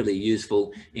be really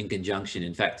useful in conjunction.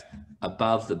 In fact,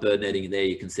 above the bird netting there,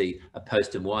 you can see a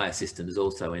post and wire system is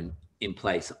also in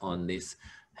place on this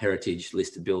heritage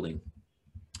listed building.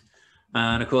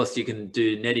 And of course, you can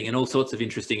do netting in all sorts of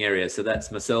interesting areas. So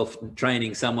that's myself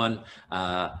training someone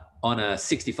on a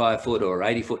 65-foot or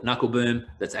 80-foot knuckle boom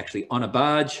that's actually on a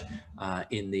barge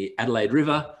in the Adelaide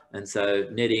River. And so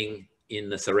netting in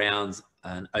the surrounds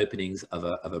and openings of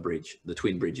a bridge, the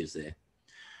twin bridges there.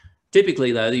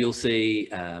 Typically though, you'll see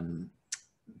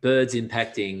birds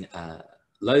impacting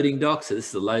loading docks. So this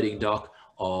is a loading dock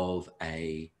of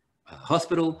a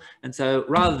hospital. And so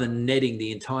rather than netting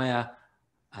the entire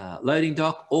loading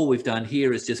dock, all we've done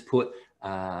here is just put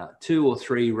 2 or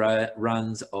 3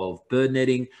 runs of bird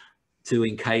netting to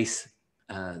encase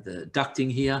the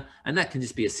ducting here. And that can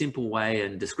just be a simple way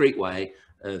and discreet way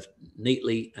of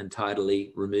neatly and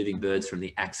tidily removing birds from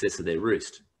the access of their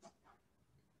roost.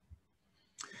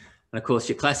 And of course,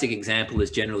 your classic example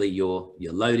is generally your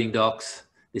loading docks.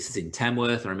 This is in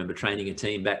Tamworth. I remember training a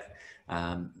team back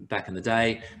in the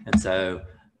day. And so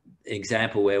an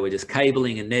example where we're just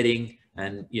cabling and netting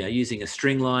and using a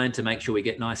string line to make sure we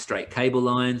get nice straight cable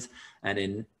lines, and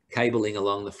then cabling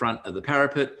along the front of the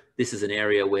parapet. This is an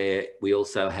area where we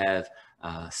also have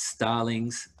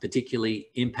starlings, particularly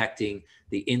impacting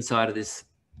the inside of this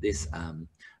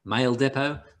male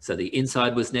depot. So the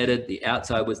inside was netted, the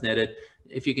outside was netted.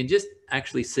 If you can just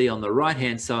actually see on the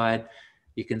right-hand side,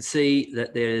 you can see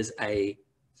that there's a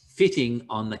fitting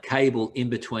on the cable in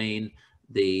between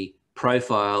the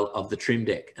profile of the trim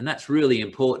deck. And that's really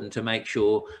important to make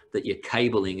sure that your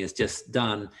cabling is just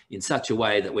done in such a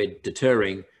way that we're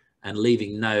deterring and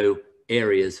leaving no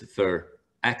areas for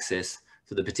access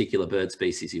for the particular bird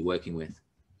species you're working with.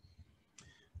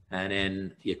 And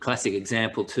then your classic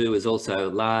example too is also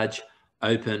large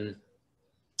open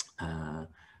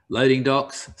loading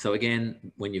docks. So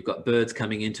again, when you've got birds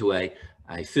coming into a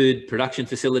food production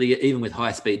facility, even with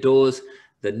high-speed doors,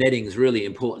 the netting is really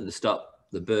important to stop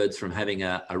the birds from having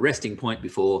a resting point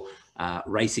before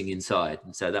racing inside.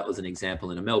 And so that was an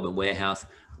example in a Melbourne warehouse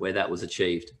where that was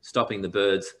achieved, stopping the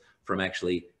birds from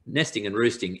actually nesting and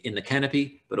roosting in the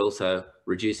canopy, but also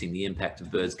reducing the impact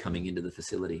of birds coming into the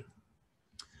facility.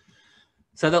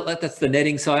 So that's the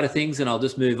netting side of things, and I'll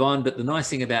just move on. But the nice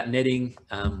thing about netting,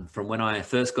 from when I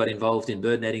first got involved in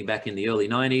bird netting back in the early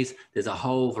 90s, there's a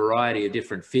whole variety of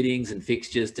different fittings and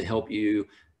fixtures to help you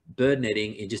bird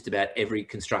netting in just about every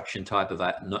construction type of,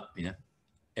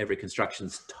 every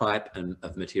construction's type and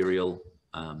of material.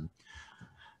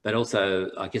 But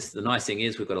also, I guess the nice thing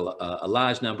is we've got a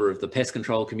large number of the pest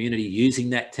control community using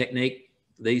that technique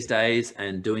these days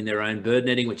and doing their own bird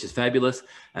netting, which is fabulous.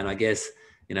 And I guess,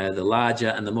 the larger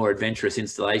and the more adventurous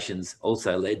installations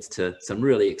also leads to some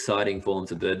really exciting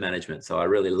forms of bird management. So I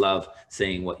really love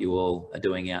seeing what you all are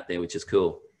doing out there, which is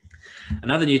cool.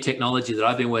 Another new technology that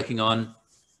I've been working on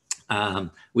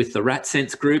with the Rat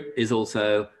Sense group is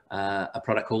also a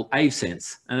product called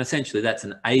AveSense. And essentially that's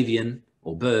an avian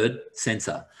or bird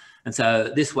sensor. And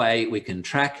so this way we can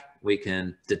track, we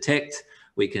can detect,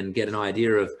 we can get an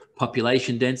idea of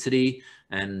population density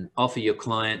and offer your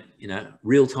client,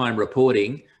 real-time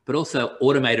reporting, but also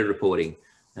automated reporting.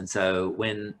 And so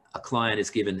when a client is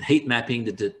given heat mapping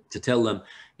to tell them,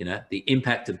 the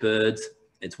impact of birds,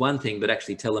 it's one thing, but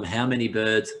actually tell them how many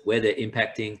birds, where they're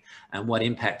impacting, and what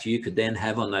impact you could then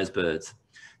have on those birds.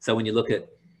 So when you look at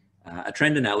a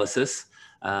trend analysis,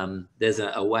 there's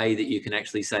a way that you can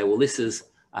actually say, well, this is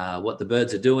what the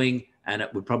birds are doing, and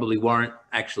it would probably warrant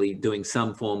actually doing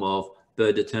some form of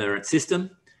bird deterrent system,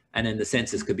 and then the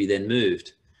sensors could be then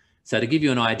moved. So to give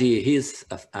you an idea, here's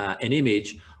an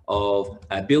image of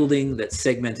a building that's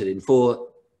segmented in 4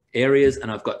 areas, and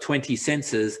I've got 20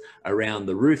 sensors around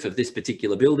the roof of this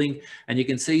particular building, and you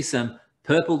can see some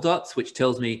purple dots, which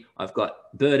tells me I've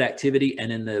got bird activity,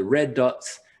 and then the red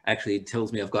dots actually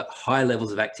tells me I've got high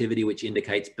levels of activity, which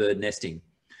indicates bird nesting.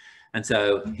 And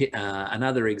so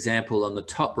another example on the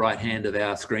top right hand of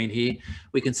our screen here,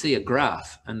 we can see a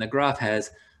graph, and the graph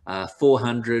has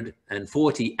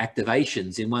 440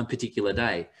 activations in one particular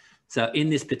day. So in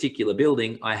this particular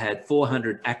building, I had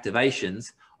 400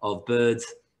 activations of birds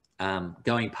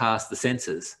going past the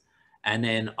sensors. And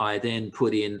then I then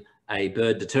put in a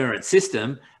bird deterrent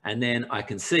system, and then I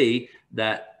can see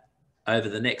that over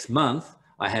the next month,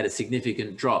 I had a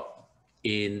significant drop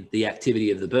in the activity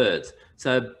of the birds.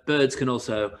 So birds can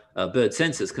also, bird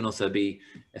sensors can also be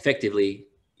effectively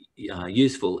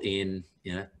useful in,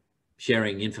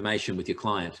 sharing information with your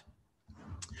client.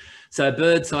 So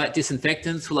bird site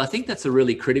disinfectants, well, I think that's a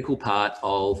really critical part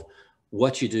of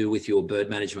what you do with your bird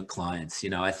management clients.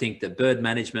 I think that bird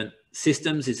management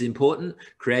systems is important,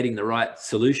 creating the right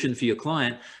solution for your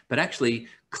client, but actually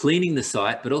cleaning the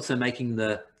site, but also making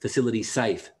the facility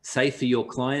safe for your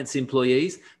client's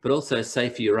employees, but also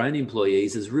safe for your own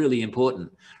employees is really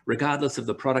important. Regardless of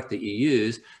the product that you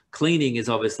use, cleaning is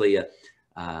obviously a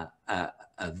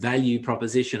value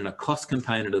proposition and a cost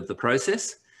component of the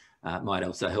process. It might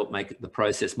also help make the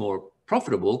process more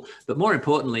profitable, but more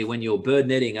importantly, when you're bird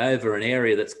netting over an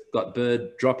area that's got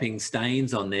bird dropping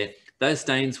stains on there, those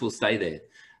stains will stay there.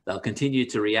 They'll continue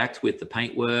to react with the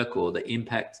paintwork or the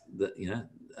impact,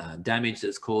 damage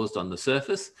that's caused on the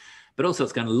surface, but also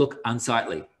it's going to look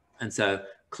unsightly. And so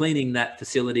cleaning that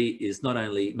facility is not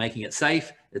only making it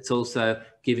safe, it's also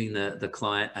giving the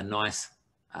client a nice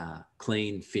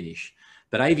clean finish.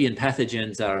 But avian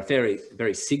pathogens are a very,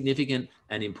 very significant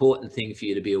and important thing for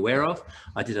you to be aware of.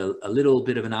 I did a little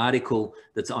bit of an article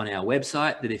that's on our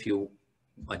website that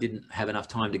I didn't have enough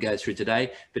time to go through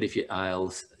today, but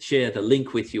I'll share the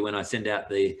link with you when I send out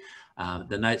the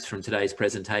notes from today's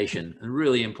presentation. And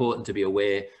really important to be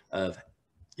aware of,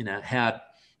 how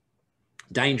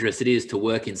dangerous it is to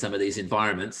work in some of these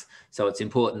environments. So it's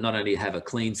important not only to have a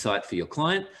clean site for your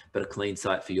client, but a clean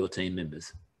site for your team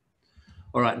members.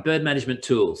 All right, bird management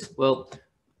tools. Well,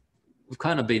 we've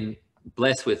kind of been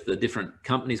blessed with the different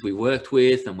companies we worked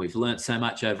with, and we've learned so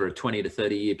much over a 20 to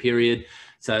 30 year period.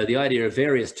 So the idea of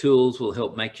various tools will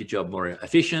help make your job more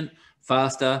efficient,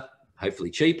 faster,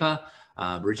 hopefully cheaper,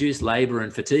 reduce labor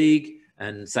and fatigue,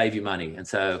 and save you money. And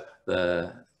so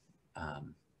the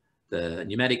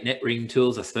pneumatic net ring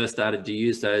tools, I first started to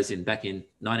use those back in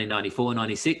 1994,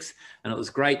 96. And it was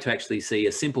great to actually see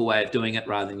a simple way of doing it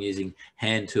rather than using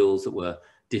hand tools that were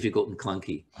difficult and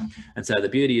clunky. And so the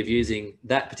beauty of using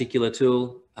that particular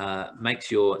tool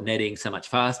makes your netting so much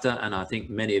faster. And I think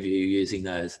many of you are using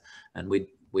those, and we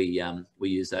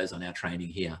use those on our training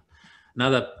here.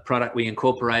 Another product we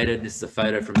incorporated, this is a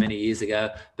photo from many years ago,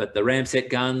 but the ramset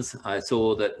guns, I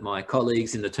saw that my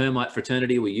colleagues in the termite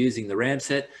fraternity were using the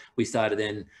ramset. We started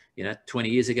then, 20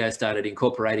 years ago, started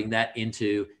incorporating that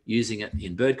into using it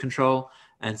in bird control.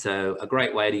 And so a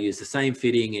great way to use the same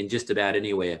fitting in just about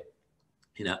anywhere.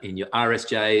 in your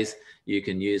RSJs, you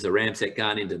can use a ramset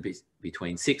gun into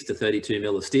between 6 to 32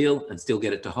 mil of steel and still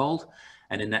get it to hold.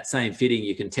 And in that same fitting,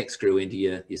 you can tech screw into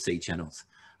your C channels.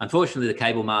 Unfortunately, the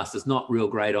cable mast is not real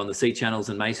great on the C channels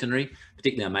and masonry,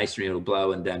 particularly on masonry. It'll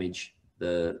blow and damage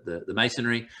the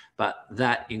masonry, but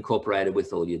that incorporated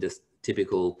with all your just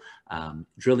typical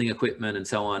drilling equipment and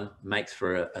so on makes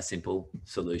for a simple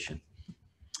solution.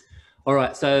 All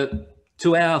right, so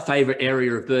to our favorite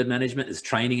area of bird management is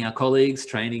training our colleagues,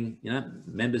 training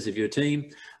members of your team.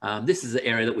 This is the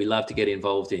area that we love to get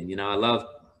involved in. I love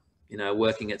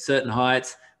working at certain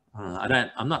heights.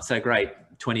 I'm not so great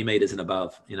 20 meters and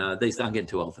above. These, I'm getting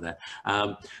too old for that.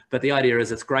 But the idea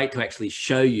is it's great to actually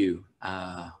show you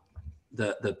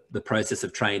the process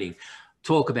of training.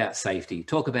 Talk about safety,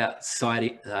 talk about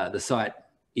the site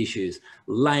issues,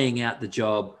 laying out the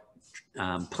job,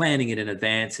 planning it in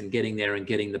advance and getting there and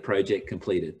getting the project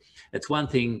completed. It's one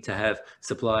thing to have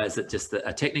suppliers that just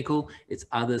are technical. It's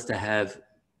others to have,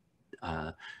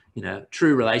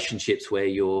 true relationships where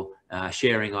you're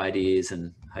sharing ideas,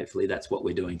 and hopefully that's what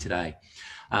we're doing today.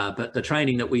 But the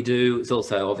training that we do is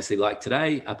also obviously like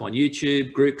today, up on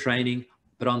YouTube, group training,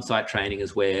 but on-site training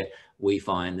is where we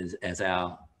find as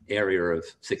our area of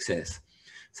success.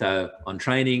 So on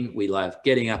training, we love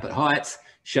getting up at heights,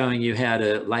 showing you how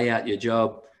to lay out your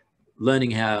job,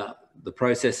 learning how the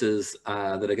processes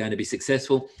that are going to be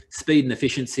successful, speed and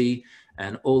efficiency,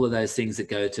 and all of those things that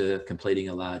go to completing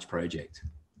a large project.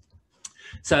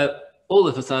 So all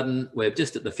of a sudden, we're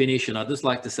just at the finish, and I'd just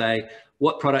like to say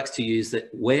what products to use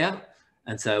where.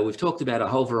 And so we've talked about a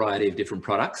whole variety of different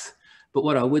products, but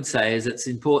what I would say is it's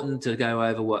important to go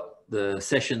over what the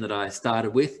session that I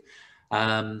started with.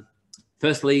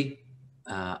 Firstly,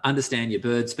 understand your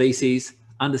bird species,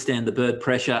 understand the bird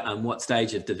pressure and what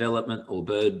stage of development or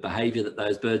bird behaviour that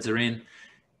those birds are in,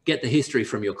 get the history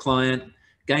from your client,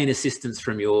 gain assistance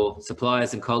from your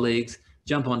suppliers and colleagues,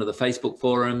 jump onto the Facebook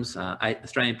forums.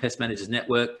 Australian Pest Managers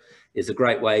Network is a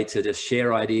great way to just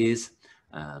share ideas,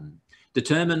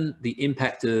 determine the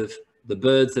impact of the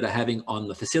birds that are having on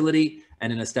the facility,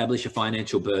 and then establish a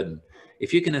financial burden.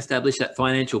 If you can establish that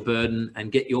financial burden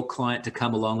and get your client to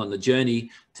come along on the journey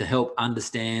to help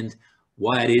understand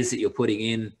why it is that you're putting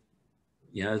in,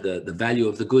 the value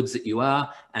of the goods that you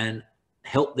are, and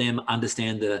help them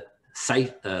understand the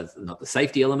not the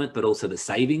safety element, but also the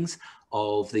savings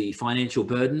of the financial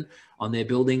burden on their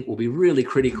building, will be really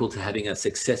critical to having a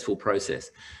successful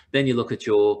process. Then you look at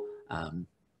your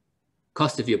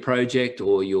cost of your project,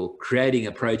 or you're creating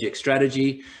a project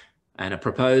strategy and a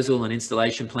proposal and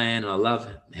installation plan. And I love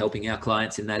helping our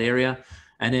clients in that area.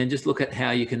 And then just look at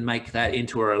how you can make that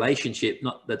into a relationship,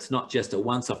 that's not just a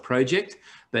once-off project,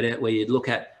 but where you'd look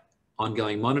at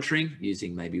ongoing monitoring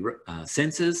using maybe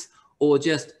sensors, or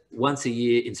just once a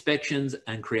year inspections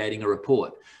and creating a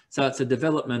report. So it's a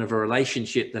development of a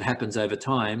relationship that happens over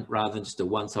time rather than just a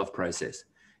once-off process.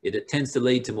 It tends to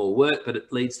lead to more work, but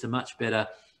it leads to much better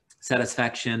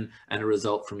satisfaction and a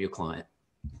result from your client.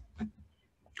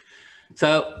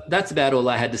 So that's about all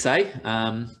I had to say.